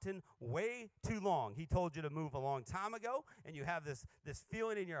mountain way too long. He told you to move a long time ago, and you have this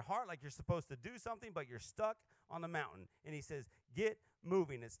feeling in your heart like you're supposed to do something, but you're stuck on the mountain. And he says, get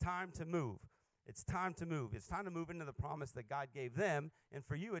moving. It's time to move. It's time to move. It's time to move into the promise that God gave them, and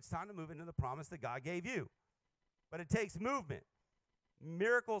for you, it's time to move into the promise that God gave you. But it takes movement.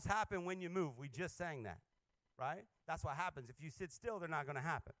 Miracles happen when you move. We just sang that, right? That's what happens. If you sit still, they're not going to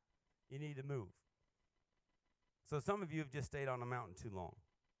happen. You need to move. So some of you have just stayed on the mountain too long.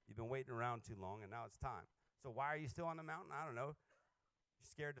 You've been waiting around too long, and now it's time. So why are you still on the mountain? I don't know. You're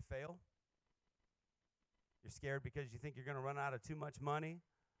scared to fail? You're scared because you think you're going to run out of too much money,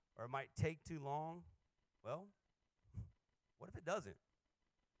 or it might take too long? Well, what if it doesn't?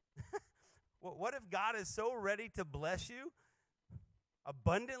 What if God is so ready to bless you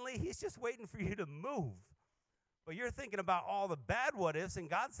abundantly? He's just waiting for you to move. But you're thinking about all the bad what ifs, and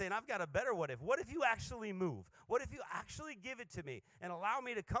God's saying, I've got a better what if. What if you actually move? What if you actually give it to me and allow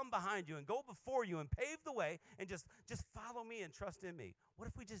me to come behind you and go before you and pave the way and just follow me and trust in me? What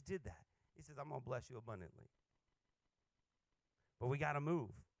if we just did that? He says, I'm going to bless you abundantly. But we got to move.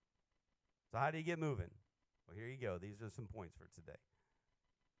 So how do you get moving? Well, here you go. These are some points for today.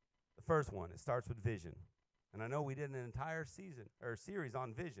 The first one, it starts with vision. And I know we did an entire series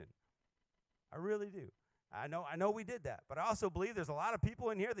on vision. I really do. I know we did that. But I also believe there's a lot of people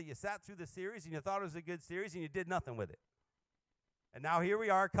in here that you sat through the series and you thought it was a good series and you did nothing with it. And now here we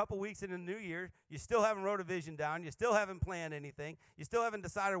are a couple weeks into the new year. You still haven't wrote a vision down. You still haven't planned anything. You still haven't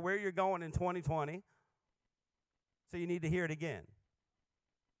decided where you're going in 2020. So you need to hear it again.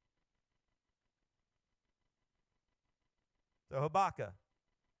 So Habakkuk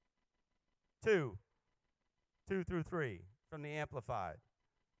 2, 2 through 3 from the Amplified.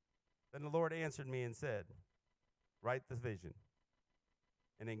 Then the Lord answered me and said, write the vision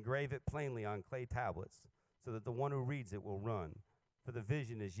and engrave it plainly on clay tablets so that the one who reads it will run. For the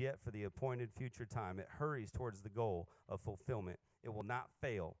vision is yet for the appointed future time. It hurries towards the goal of fulfillment. It will not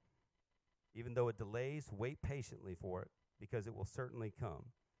fail. Even though it delays, wait patiently for it, because it will certainly come.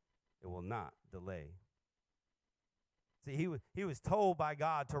 It will not delay. See, he was told by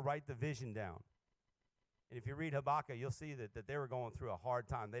God to write the vision down. And if you read Habakkuk, you'll see that they were going through a hard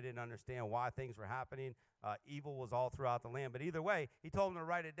time. They didn't understand why things were happening. Evil was all throughout the land. But either way, he told them to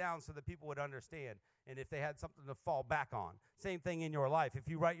write it down so that people would understand, and if they had something to fall back on. Same thing in your life. If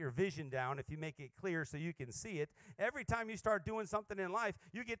you write your vision down, if you make it clear so you can see it, every time you start doing something in life,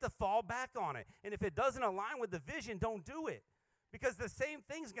 you get to fall back on it. And if it doesn't align with the vision, don't do it. Because the same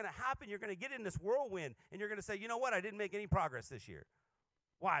thing's going to happen. You're going to get in this whirlwind, and you're going to say, you know what, I didn't make any progress this year.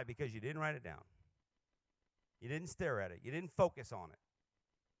 Why? Because you didn't write it down. You didn't stare at it. You didn't focus on it.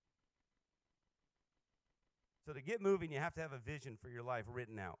 So to get moving, you have to have a vision for your life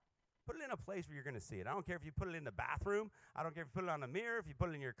written out. Put it in a place where you're going to see it. I don't care if you put it in the bathroom. I don't care if you put it on a mirror, if you put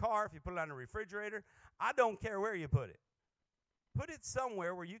it in your car, if you put it on a refrigerator. I don't care where you put it. Put it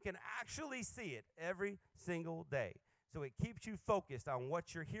somewhere where you can actually see it every single day, so it keeps you focused on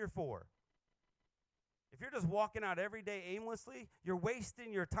what you're here for. If you're just walking out every day aimlessly, you're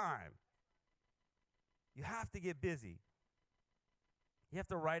wasting your time. You have to get busy. You have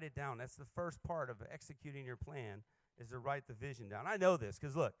to write it down. That's the first part of executing your plan, is to write the vision down. I know this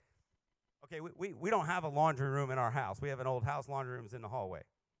because, look, okay, we don't have a laundry room in our house. We have an old house. Laundry room's in the hallway.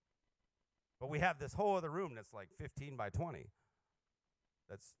 But we have this whole other room that's like 15 by 20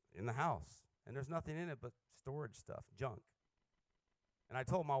 that's in the house. And there's nothing in it but storage stuff, junk. And I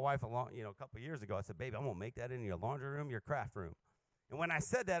told my wife a couple of years ago, I said, baby, I'm going to make that into your laundry room, your craft room. And when I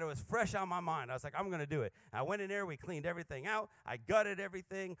said that, it was fresh on my mind. I was like, I'm going to do it. I went in there. We cleaned everything out. I gutted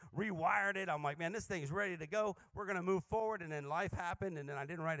everything, rewired it. I'm like, man, this thing's ready to go. We're going to move forward. And then life happened, and then I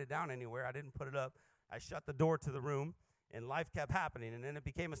didn't write it down anywhere. I didn't put it up. I shut the door to the room, and life kept happening, and then it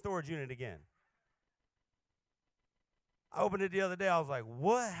became a storage unit again. I opened it the other day. I was like,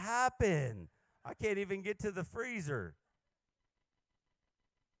 what happened? I can't even get to the freezer.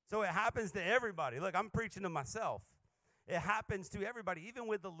 So it happens to everybody. Look, I'm preaching to myself. It happens to everybody, even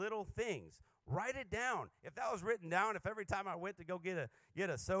with the little things. Write it down. If that was written down, if every time I went to go get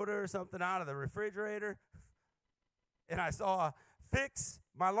a soda or something out of the refrigerator, and I saw fix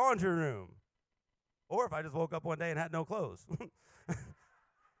my laundry room, or if I just woke up one day and had no clothes, that'd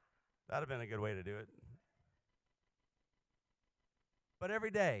have been a good way to do it. But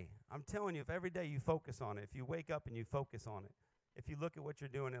every day, I'm telling you, if every day you focus on it, if you wake up and you focus on it, if you look at what you're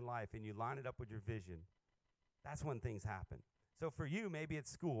doing in life and you line it up with your vision, that's when things happen. So for you, maybe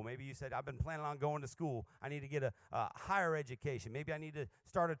it's school. Maybe you said, I've been planning on going to school. I need to get a higher education. Maybe I need to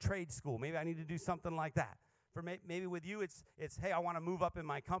start a trade school. Maybe I need to do something like that. For maybe with you, it's hey, I want to move up in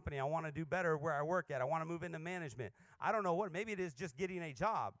my company. I want to do better where I work at. I want to move into management. I don't know what. Maybe it is just getting a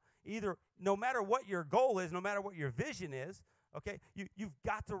job. Either, no matter what your goal is, no matter what your vision is, okay, you've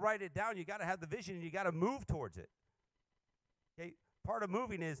got to write it down. You got to have the vision, and you got to move towards it. Okay, part of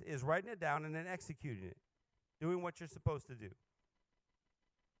moving is writing it down and then executing it. Doing what you're supposed to do.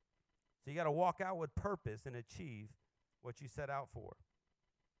 So you got to walk out with purpose and achieve what you set out for.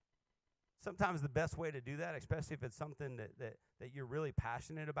 Sometimes the best way to do that, especially if it's something that you're really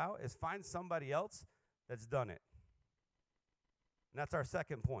passionate about, is find somebody else that's done it. And that's our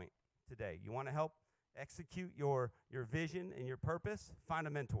second point today. You want to help execute your vision and your purpose? Find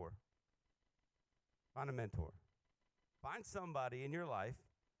a mentor. Find a mentor. Find somebody in your life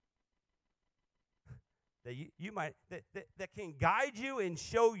that you might that can guide you and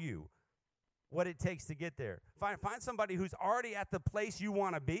show you what it takes to get there. Find somebody who's already at the place you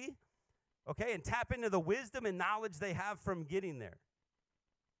want to be, okay, and tap into the wisdom and knowledge they have from getting there.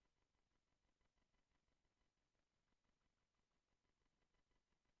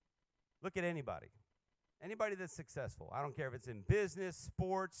 Look at anybody that's successful. I don't care if it's in business,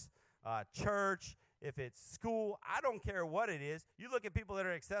 sports, church, if it's school, I don't care what it is. You look at people that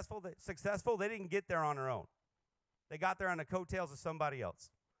are successful, they didn't get there on their own. They got there on the coattails of somebody else.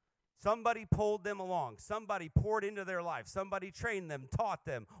 Somebody pulled them along. Somebody poured into their life. Somebody trained them, taught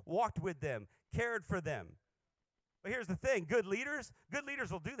them, walked with them, cared for them. But here's the thing, good leaders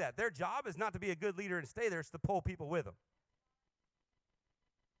will do that. Their job is not to be a good leader and stay there, it's to pull people with them.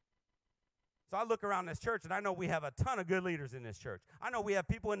 So I look around this church, and I know we have a ton of good leaders in this church. I know we have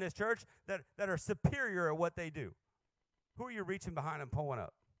people in this church that are superior at what they do. Who are you reaching behind and pulling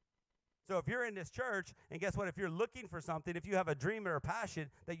up? So if you're in this church, and guess what? If you're looking for something, if you have a dream or a passion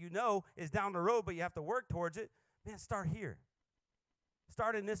that you know is down the road, but you have to work towards it, man, start here.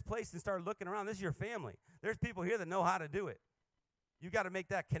 Start in this place and start looking around. This is your family. There's people here that know how to do it. You got to make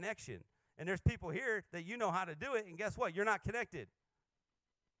that connection. And there's people here that you know how to do it, and guess what? You're not connected.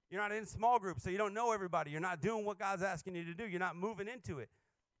 You're not in small groups, so you don't know everybody. You're not doing what God's asking you to do. You're not moving into it.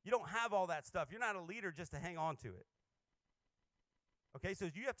 You don't have all that stuff. You're not a leader just to hang on to it. Okay, so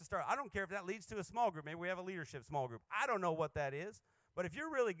you have to start. I don't care if that leads to a small group. Maybe we have a leadership small group. I don't know what that is. But if you're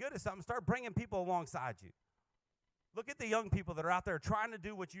really good at something, start bringing people alongside you. Look at the young people that are out there trying to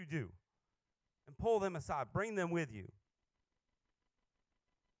do what you do and pull them aside. Bring them with you.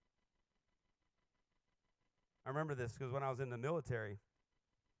 I remember this because when I was in the military,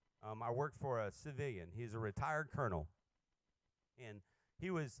 I worked for a civilian. He's a retired colonel. And he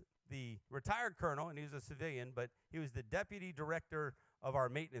was the retired colonel, and he was a civilian, but he was the deputy director of our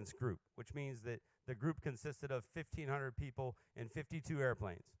maintenance group, which means that the group consisted of 1,500 people and 52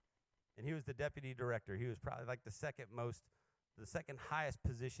 airplanes. And he was the deputy director. He was probably like the second highest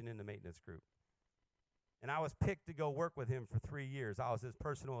position in the maintenance group. And I was picked to go work with him for 3 years. I was his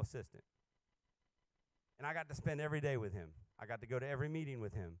personal assistant. And I got to spend every day with him. I got to go to every meeting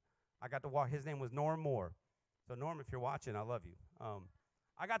with him. I got to walk. His name was Norm Moore. So, Norm, if you're watching, I love you.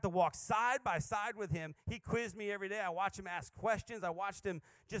 I got to walk side by side with him. He quizzed me every day. I watched him ask questions. I watched him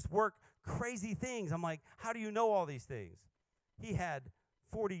just work crazy things. I'm like, how do you know all these things? He had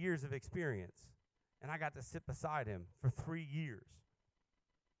 40 years of experience, and I got to sit beside him for 3 years.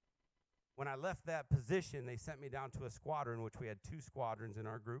 When I left that position, they sent me down to a squadron, which we had 2 squadrons in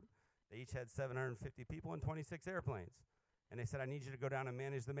our group. They each had 750 people and 26 airplanes. And they said, I need you to go down and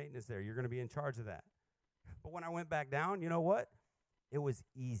manage the maintenance there. You're going to be in charge of that. But when I went back down, you know what? It was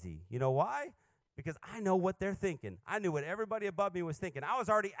easy. You know why? Because I know what they're thinking. I knew what everybody above me was thinking. I was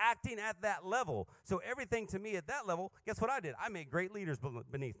already acting at that level. So everything to me at that level, guess what I did? I made great leaders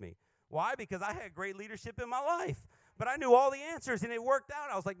beneath me. Why? Because I had great leadership in my life. But I knew all the answers, and it worked out.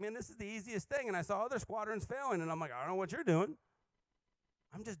 I was like, man, this is the easiest thing. And I saw other squadrons failing, and I'm like, I don't know what you're doing.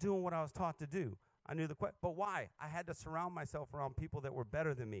 I'm just doing what I was taught to do. I knew but why? I had to surround myself around people that were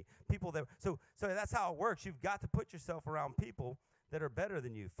better than me. People that so that's how it works. You've got to put yourself around people that are better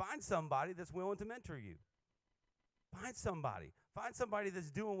than you. Find somebody that's willing to mentor you. Find somebody. Find somebody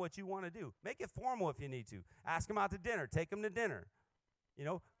that's doing what you want to do. Make it formal if you need to. Ask them out to dinner. Take them to dinner. You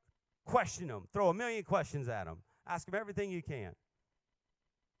know, question them. Throw a million questions at them. Ask them everything you can.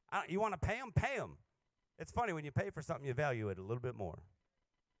 You want to pay them? Pay them. It's funny, when you pay for something, you value it a little bit more.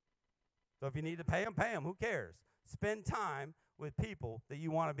 So if you need to pay them, pay them. Who cares? Spend time with people that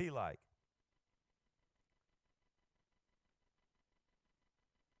you want to be like.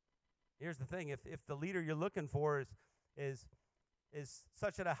 Here's the thing. If the leader you're looking for is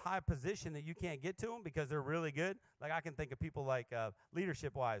such at a high position that you can't get to them because they're really good, like I can think of people like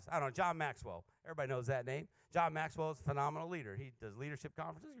leadership-wise. I don't know, John Maxwell. Everybody knows that name. John Maxwell is a phenomenal leader. He does leadership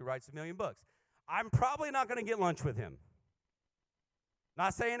conferences. He writes 1 million books. I'm probably not going to get lunch with him.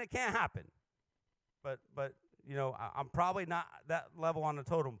 Not saying it can't happen, but you know, I'm probably not that level on the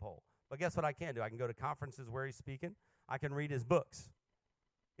totem pole. But guess what I can do? I can go to conferences where he's speaking. I can read his books.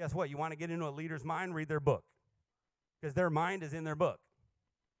 Guess what? You want to get into a leader's mind? Read their book, because their mind is in their book.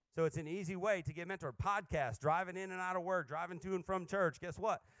 So it's an easy way to get mentored. Podcast, driving in and out of work, driving to and from church. Guess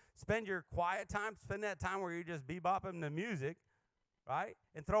what? Spend your quiet time. Spend that time where you're just bebopping the music, right?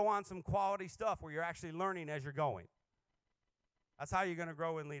 And throw on some quality stuff where you're actually learning as you're going. That's how you're going to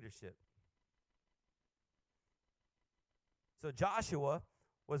grow in leadership. So Joshua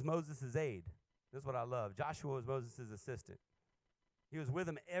was Moses' aide. This is what I love. Joshua was Moses' assistant. He was with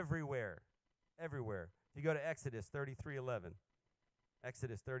him everywhere. Everywhere. If you go to Exodus 33:11.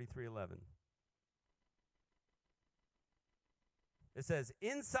 Exodus 33:11. It says,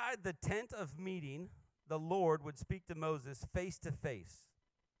 inside the tent of meeting, the Lord would speak to Moses face to face.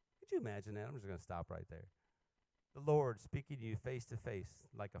 Could you imagine that? I'm just going to stop right there. The Lord speaking to you face to face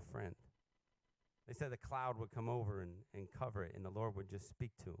like a friend. They said the cloud would come over and cover it, and the Lord would just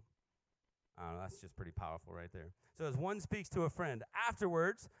speak to him. I don't know, that's just pretty powerful right there. So as one speaks to a friend,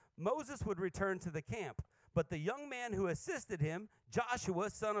 afterwards, Moses would return to the camp, but the young man who assisted him, Joshua,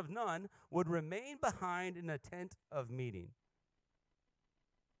 son of Nun, would remain behind in the tent of meeting.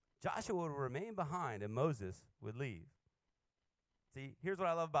 Joshua would remain behind, and Moses would leave. See, here's what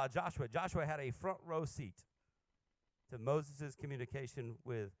I love about Joshua. Joshua had a front row seat to Moses' communication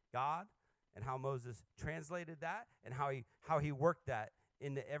with God, and how Moses translated that, and how he worked that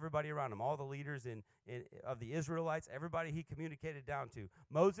into everybody around him, all the leaders of the Israelites, everybody he communicated down to.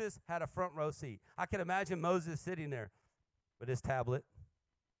 Moses had a front row seat. I can imagine Moses sitting there with his tablet,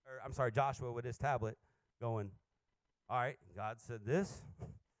 Joshua with his tablet going, all right, God said this.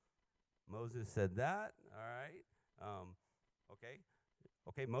 Moses said that. All right.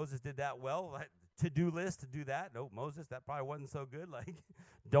 Okay, Moses did that well. To-do list to do that. No, Moses, that probably wasn't so good. Like,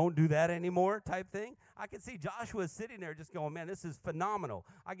 don't do that anymore type thing. I could see Joshua sitting there just going, man, this is phenomenal.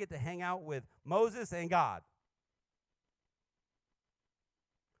 I get to hang out with Moses and God.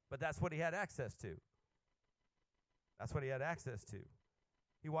 But that's what he had access to. That's what he had access to.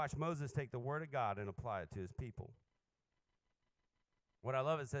 He watched Moses take the word of God and apply it to his people. What I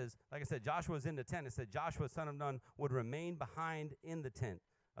love, it says, like I said, Joshua was in the tent. It said Joshua, son of Nun, would remain behind in the tent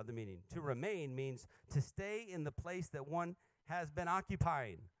of the meeting. To remain means to stay in the place that one has been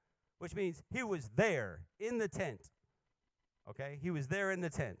occupying, which means he was there in the tent. Okay? He was there in the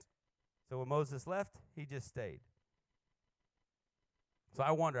tent. So when Moses left, he just stayed. So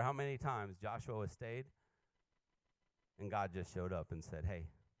I wonder how many times Joshua has stayed and God just showed up and said, hey,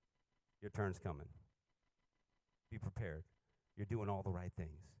 your turn's coming. Be prepared. You're doing all the right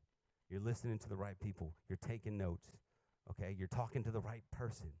things. You're listening to the right people. You're taking notes. Okay? You're talking to the right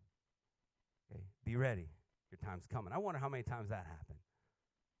person. Okay? Be ready. Your time's coming. I wonder how many times that happened.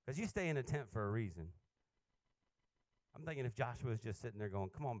 Because you stay in a tent for a reason. I'm thinking if Joshua was just sitting there going,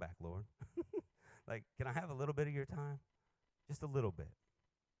 come on back, Lord. Like, can I have a little bit of your time? Just a little bit.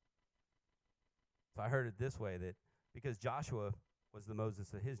 So I heard it this way, that because Joshua was the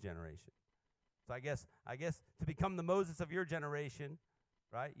Moses of his generation. So I guess to become the Moses of your generation,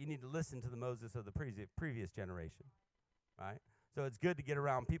 right, you need to listen to the Moses of the previous generation, right? So it's good to get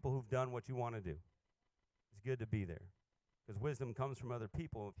around people who've done what you want to do. It's good to be there because wisdom comes from other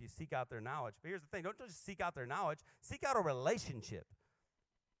people if you seek out their knowledge. But here's the thing, don't just seek out their knowledge, seek out a relationship.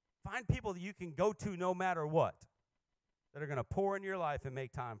 Find people that you can go to no matter what, that are going to pour in your life and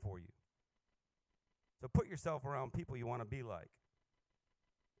make time for you. So put yourself around people you want to be like.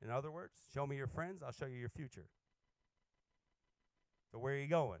 In other words, show me your friends, I'll show you your future. So where are you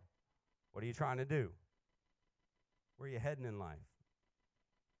going? What are you trying to do? Where are you heading in life?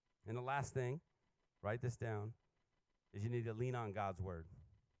 And the last thing, write this down, is you need to lean on God's word.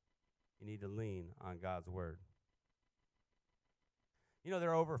 You need to lean on God's word. You know, there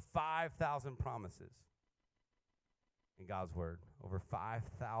are over 5,000 promises in God's word. Over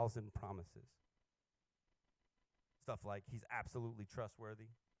 5,000 promises. Stuff like he's absolutely trustworthy.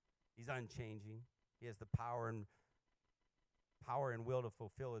 He's unchanging. He has the power and will to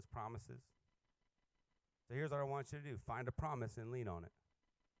fulfill his promises. So here's what I want you to do. Find a promise and lean on it.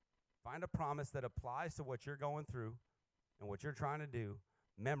 Find a promise that applies to what you're going through and what you're trying to do.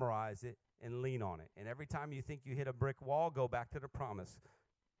 Memorize it and lean on it. And every time you think you hit a brick wall, go back to the promise.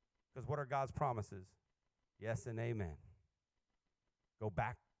 Because what are God's promises? Yes and amen. Go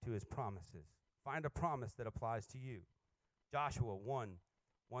back to his promises. Find a promise that applies to you. Joshua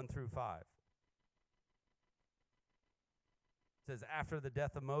 1:1-5. It says, after the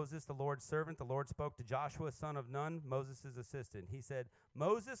death of Moses, the Lord's servant, the Lord spoke to Joshua, son of Nun, Moses' assistant. He said,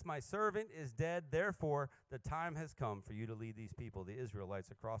 Moses, my servant, is dead. Therefore, the time has come for you to lead these people, the Israelites,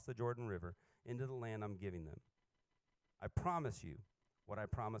 across the Jordan River into the land I'm giving them. I promise you what I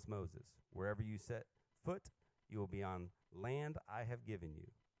promised Moses. Wherever you set foot, you will be on land I have given you.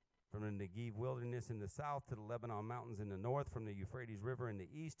 From the Negev wilderness in the south to the Lebanon mountains in the north, from the Euphrates River in the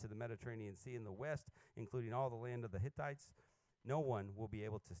east to the Mediterranean Sea in the west, including all the land of the Hittites, no one will be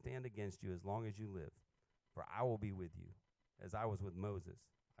able to stand against you as long as you live. For I will be with you, as I was with Moses.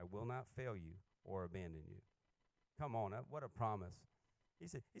 I will not fail you or abandon you. Come on, what a promise. He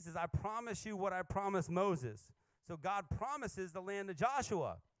says, I promise you what I promised Moses. So God promises the land to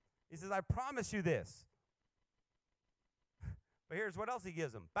Joshua. He says, I promise you this. But here's what else he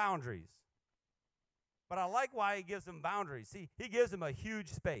gives them, boundaries. But I like why he gives them boundaries. See, he gives them a huge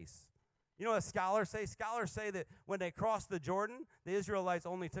space. You know what scholars say? Scholars say that when they crossed the Jordan, the Israelites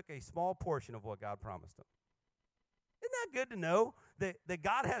only took a small portion of what God promised them. Isn't that good to know that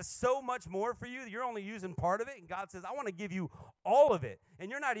God has so much more for you that you're only using part of it? And God says, I want to give you all of it.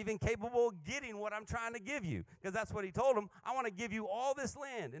 And you're not even capable of getting what I'm trying to give you. Because that's what he told them. I want to give you all this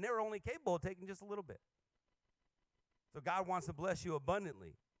land. And they were only capable of taking just a little bit. So God wants to bless you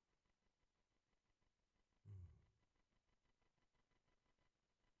abundantly.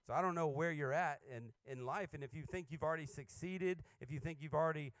 So I don't know where you're at in life, and if you think you've already succeeded, if you think you've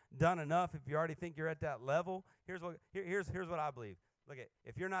already done enough, if you already think you're at that level, here's what I believe. Look,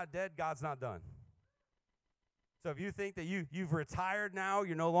 if you're not dead, God's not done. So if you think that you've retired now,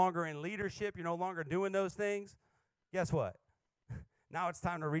 you're no longer in leadership, you're no longer doing those things, guess what? Now it's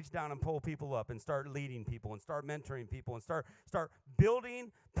time to reach down and pull people up and start leading people and start mentoring people and start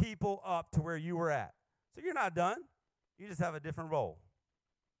building people up to where you were at. So you're not done. You just have a different role.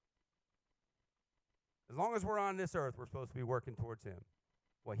 As long as we're on this earth, we're supposed to be working towards him,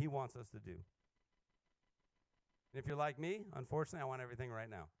 what he wants us to do. And if you're like me, unfortunately, I want everything right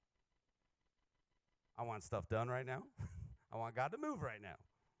now. I want stuff done right now. I want God to move right now.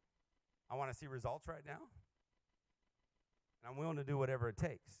 I want to see results right now. And I'm willing to do whatever it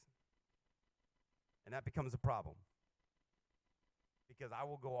takes. And that becomes a problem. Because I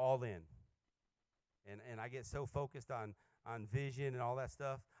will go all in. And I get so focused on vision and all that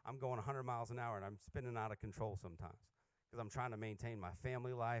stuff, I'm going 100 miles an hour and I'm spinning out of control sometimes. Because I'm trying to maintain my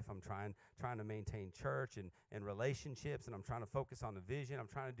family life. I'm trying to maintain church and relationships. And I'm trying to focus on the vision. I'm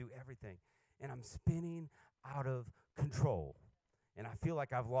trying to do everything. And I'm spinning out of control. And I feel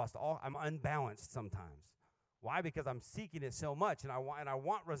like I'm unbalanced sometimes. Why? Because I'm seeking it so much and I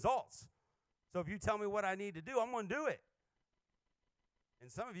want results. So if you tell me what I need to do, I'm going to do it.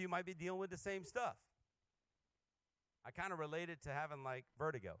 And some of you might be dealing with the same stuff. I kind of relate it to having like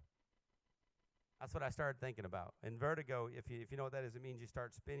vertigo. That's what I started thinking about. And vertigo, if you know what that is, it means you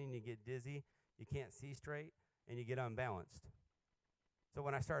start spinning, you get dizzy, you can't see straight, and you get unbalanced. So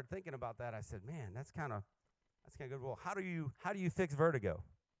when I started thinking about that, I said, man, that's kind of good. Well, how do you fix vertigo?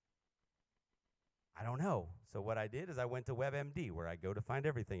 I don't know. So what I did is I went to WebMD, where I go to find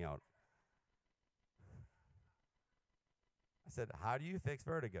everything out. I said, how do you fix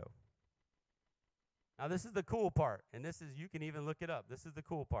vertigo? Now, this is the cool part, and you can even look it up. This is the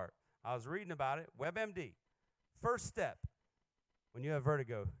cool part. I was reading about it, WebMD. First step when you have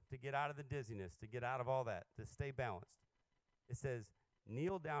vertigo, to get out of the dizziness, to get out of all that, to stay balanced. It says,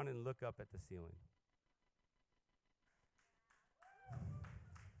 kneel down and look up at the ceiling.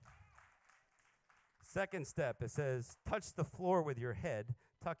 Second step, it says, touch the floor with your head,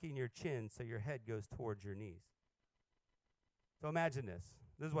 tucking your chin so your head goes towards your knees. So imagine this.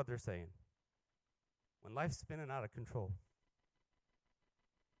 This is what they're saying. When life's spinning out of control,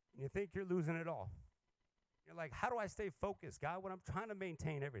 and you think you're losing it all, you're like, how do I stay focused, God, when I'm trying to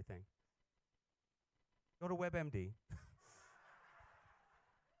maintain everything? Go to WebMD.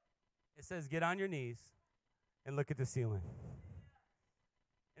 It says, get on your knees and look at the ceiling.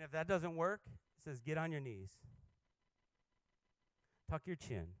 And if that doesn't work, it says, get on your knees, tuck your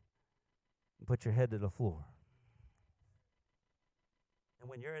chin, and put your head to the floor. And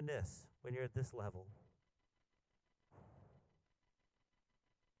when you're at this level,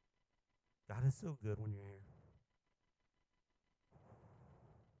 God is so good when you're here.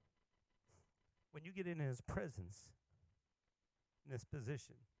 When you get into his presence, in this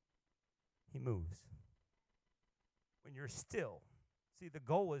position, he moves. When you're still, see, the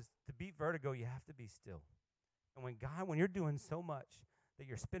goal is to beat vertigo, you have to be still. And when you're doing so much that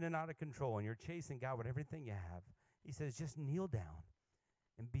you're spinning out of control and you're chasing God with everything you have, he says, just kneel down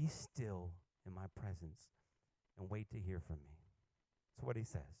and be still in my presence and wait to hear from me. That's what he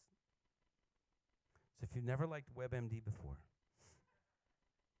says. So if you've never liked WebMD before,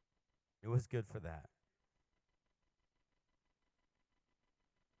 it was good for that.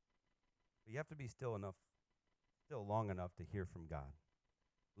 But you have to be still long enough to hear from God.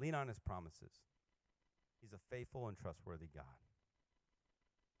 Lean on his promises. He's a faithful and trustworthy God.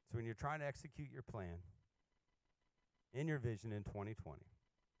 So when you're trying to execute your plan in your vision in 2020,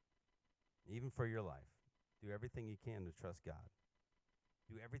 even for your life, do everything you can to trust God.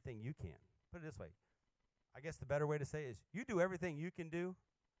 Do everything you can. Put it this way. I guess the better way to say it is you do everything you can do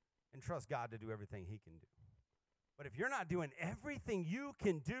and trust God to do everything he can do. But if you're not doing everything you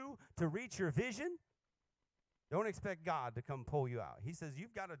can do to reach your vision, don't expect God to come pull you out. He says,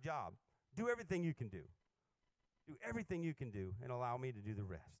 you've got a job. Do everything you can do. Do everything you can do and allow me to do the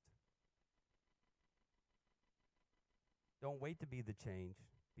rest. Don't wait to be the change.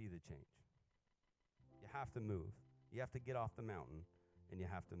 Be the change. You have to move. You have to get off the mountain, and you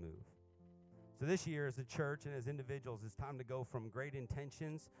have to move. So this year as a church and as individuals, it's time to go from great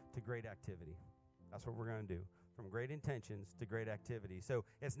intentions to great activity. That's what we're going to do. From great intentions to great activity. So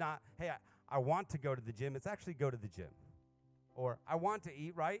it's not, hey, I want to go to the gym. It's actually go to the gym. Or I want to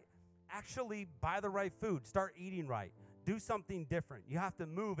eat right. Actually buy the right food. Start eating right. Do something different. You have to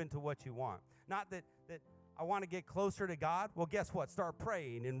move into what you want. Not that I want to get closer to God. Well, guess what? Start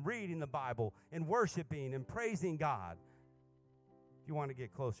praying and reading the Bible and worshiping and praising God if you want to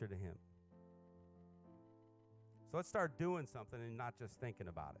get closer to him. So let's start doing something and not just thinking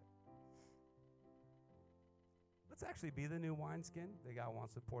about it. Let's actually be the new wineskin that God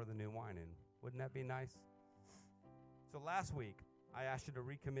wants to pour the new wine in. Wouldn't that be nice? So last week, I asked you to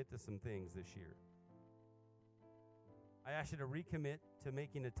recommit to some things this year. I asked you to recommit to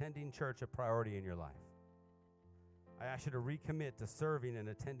making attending church a priority in your life. I asked you to recommit to serving and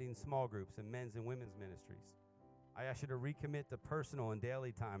attending small groups and men's and women's ministries. I asked you to recommit to personal and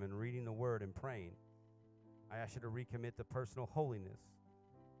daily time and reading the word and praying. I ask you to recommit to personal holiness.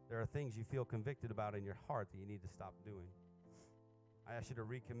 There are things you feel convicted about in your heart that you need to stop doing. I ask you to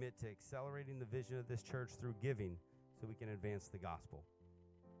recommit to accelerating the vision of this church through giving so we can advance the gospel.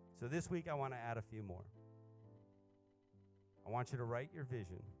 So this week, I want to add a few more. I want you to write your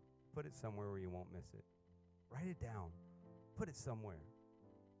vision. Put it somewhere where you won't miss it. Write it down. Put it somewhere.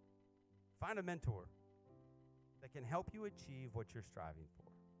 Find a mentor that can help you achieve what you're striving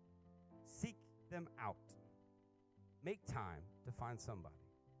for. Seek them out. Make time to find somebody.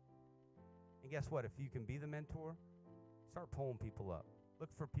 And guess what? If you can be the mentor, start pulling people up. Look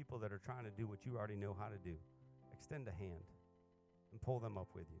for people that are trying to do what you already know how to do. Extend a hand and pull them up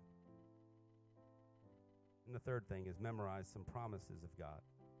with you. And the third thing is memorize some promises of God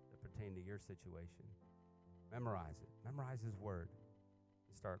that pertain to your situation. Memorize it. Memorize His Word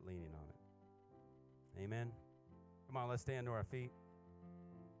and start leaning on it. Amen. Come on, let's stand to our feet.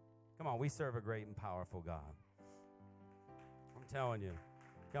 Come on, we serve a great and powerful God. I'm telling you.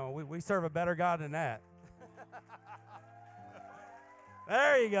 Come on, we serve a better God than that.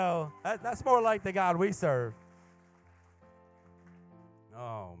 There you go. That's more like the God we serve.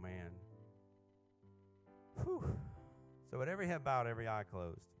 Oh, man. Whew. So with every head bowed, every eye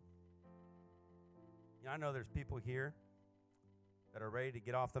closed. I know there's people here that are ready to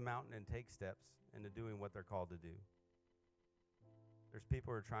get off the mountain and take steps into doing what they're called to do. There's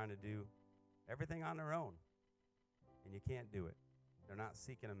people who are trying to do everything on their own, and you can't do it. They're not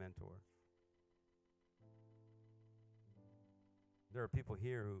seeking a mentor. There are people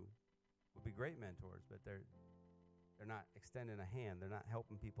here who would be great mentors, but they're not extending a hand. They're not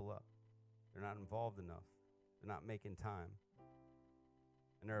helping people up. They're not involved enough. They're not making time.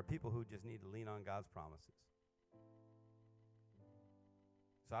 And there are people who just need to lean on God's promises.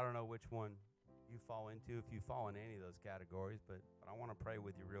 So I don't know which one you fall into, if you fall in any of those categories, but I want to pray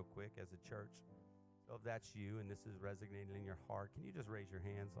with you real quick as a church. So if that's you and this is resonating in your heart, can you just raise your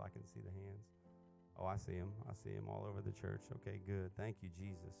hand so I can see the hands? Oh, I see them. I see them all over the church. Okay, good. Thank you,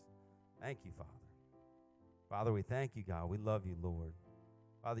 Jesus. Thank you, Father. Father, we thank you, God. We love you, Lord.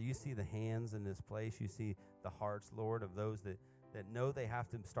 Father, you see the hands in this place. You see the hearts, Lord, of those that know they have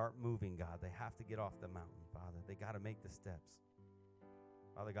to start moving, God. They have to get off the mountain, Father. They got to make the steps.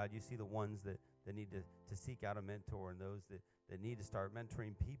 Father God, you see the ones that need to seek out a mentor and those that need to start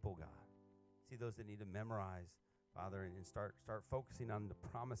mentoring people, God. See those that need to memorize, Father, and start focusing on the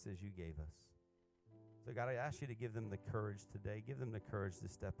promises you gave us. So, God, I ask you to give them the courage today. Give them the courage to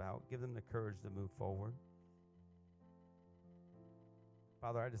step out. Give them the courage to move forward.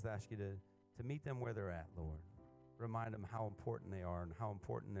 Father, I just ask you to meet them where they're at, Lord. Remind them how important they are and how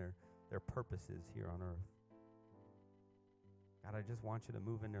important their purpose is here on earth. God, I just want you to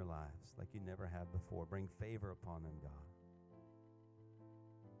move in their lives like you never have before. Bring favor upon them, God.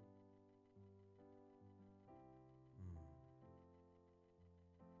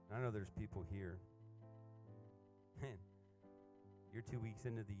 I know there's people here. Man, you're 2 weeks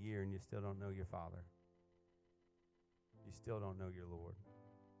into the year and you still don't know your Father. You still don't know your Lord.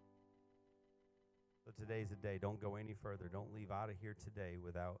 So today's the day. Don't go any further. Don't leave out of here today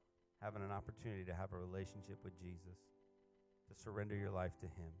without having an opportunity to have a relationship with Jesus, to surrender your life to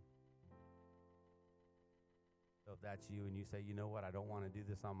Him. So if that's you and you say, you know what, I don't want to do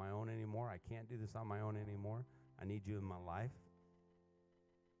this on my own anymore. I can't do this on my own anymore. I need you in my life.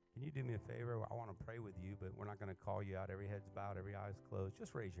 Can you do me a favor? I want to pray with you, but we're not going to call you out. Every head's bowed, every eye's closed.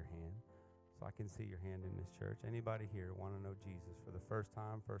 Just raise your hand so I can see your hand in this church. Anybody here want to know Jesus for the first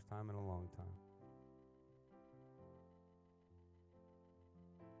time in a long time?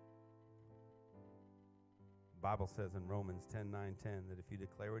 The Bible says in Romans 10:9-10 that if you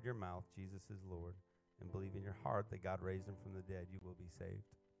declare with your mouth Jesus is Lord and believe in your heart that God raised him from the dead, you will be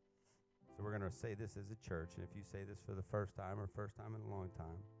saved. So we're going to say this as a church, and if you say this for the first time or first time in a long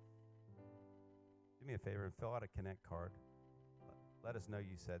time, do me a favor and fill out a Connect card. Let us know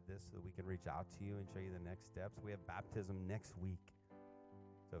you said this so that we can reach out to you and show you the next steps. We have baptism next week.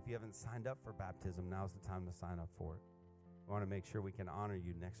 So if you haven't signed up for baptism, now's the time to sign up for it. We want to make sure we can honor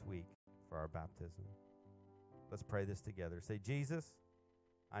you next week for our baptism. Let's pray this together. Say, Jesus,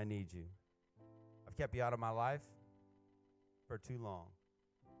 I need you. I've kept you out of my life for too long.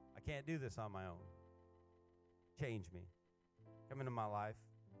 I can't do this on my own. Change me. Come into my life.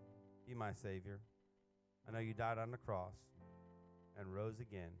 Be my Savior. I know you died on the cross and rose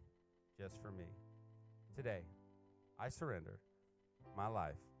again just for me. Today, I surrender my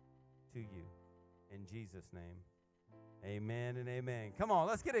life to you. In Jesus' name, amen and amen. Come on,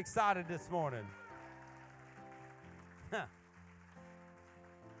 let's get excited this morning.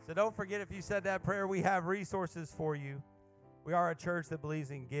 So don't forget, if you said that prayer, we have resources for you. We are a church that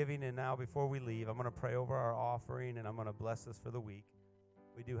believes in giving, and now before we leave, I'm going to pray over our offering, and I'm going to bless us for the week.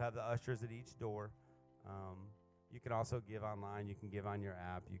 We do have the ushers at each door. You can also give online. You can give on your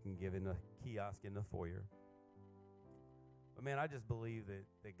app. You can give in the kiosk in the foyer. But, man, I just believe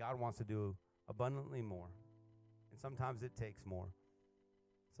that God wants to do abundantly more, and sometimes it takes more.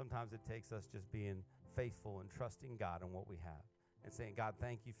 Sometimes it takes us just being faithful and trusting God in what we have and saying, God,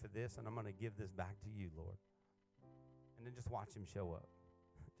 thank you for this, and I'm going to give this back to you, Lord. And then just watch him show up.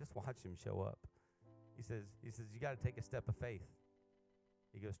 Just watch him show up. He says, you got to take a step of faith.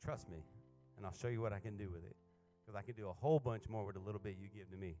 He goes, trust me, and I'll show you what I can do with it. Because I can do a whole bunch more with a little bit you give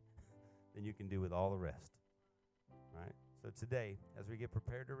to me than you can do with all the rest. All right? So today, as we get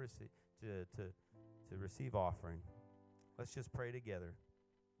prepared to receive offering, let's just pray together.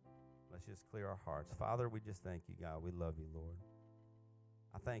 Let's just clear our hearts. Father, we just thank you, God. We love you, Lord.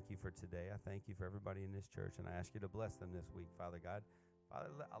 I thank you for today. I thank you for everybody in this church, and I ask you to bless them this week, Father God. Father,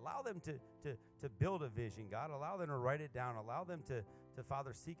 allow them to build a vision, God. Allow them to write it down. Allow them to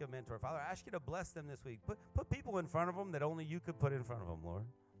Father, seek a mentor. Father, I ask you to bless them this week. Put people in front of them that only you could put in front of them, Lord.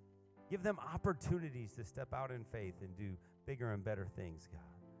 Give them opportunities to step out in faith and do bigger and better things, God.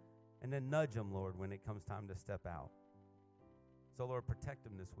 And then nudge them, Lord, when it comes time to step out. So, Lord, protect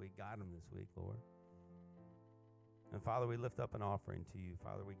them this week. Guide them this week, Lord. And, Father, we lift up an offering to you.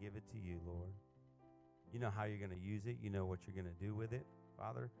 Father, we give it to you, Lord. You know how you're going to use it. You know what you're going to do with it.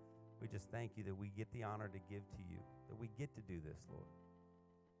 Father, we just thank you that we get the honor to give to you, that we get to do this, Lord.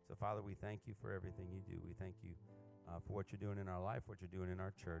 So, Father, we thank you for everything you do. We thank you for what you're doing in our life, what you're doing in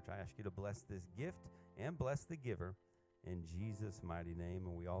our church. I ask you to bless this gift and bless the giver in Jesus' mighty name.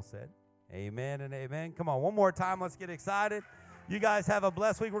 And we all said, amen and amen. Come on, one more time. Let's get excited. You guys have a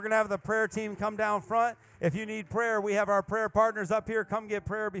blessed week. We're going to have the prayer team come down front. If you need prayer, we have our prayer partners up here. Come get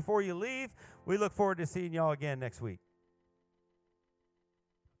prayer before you leave. We look forward to seeing y'all again next week.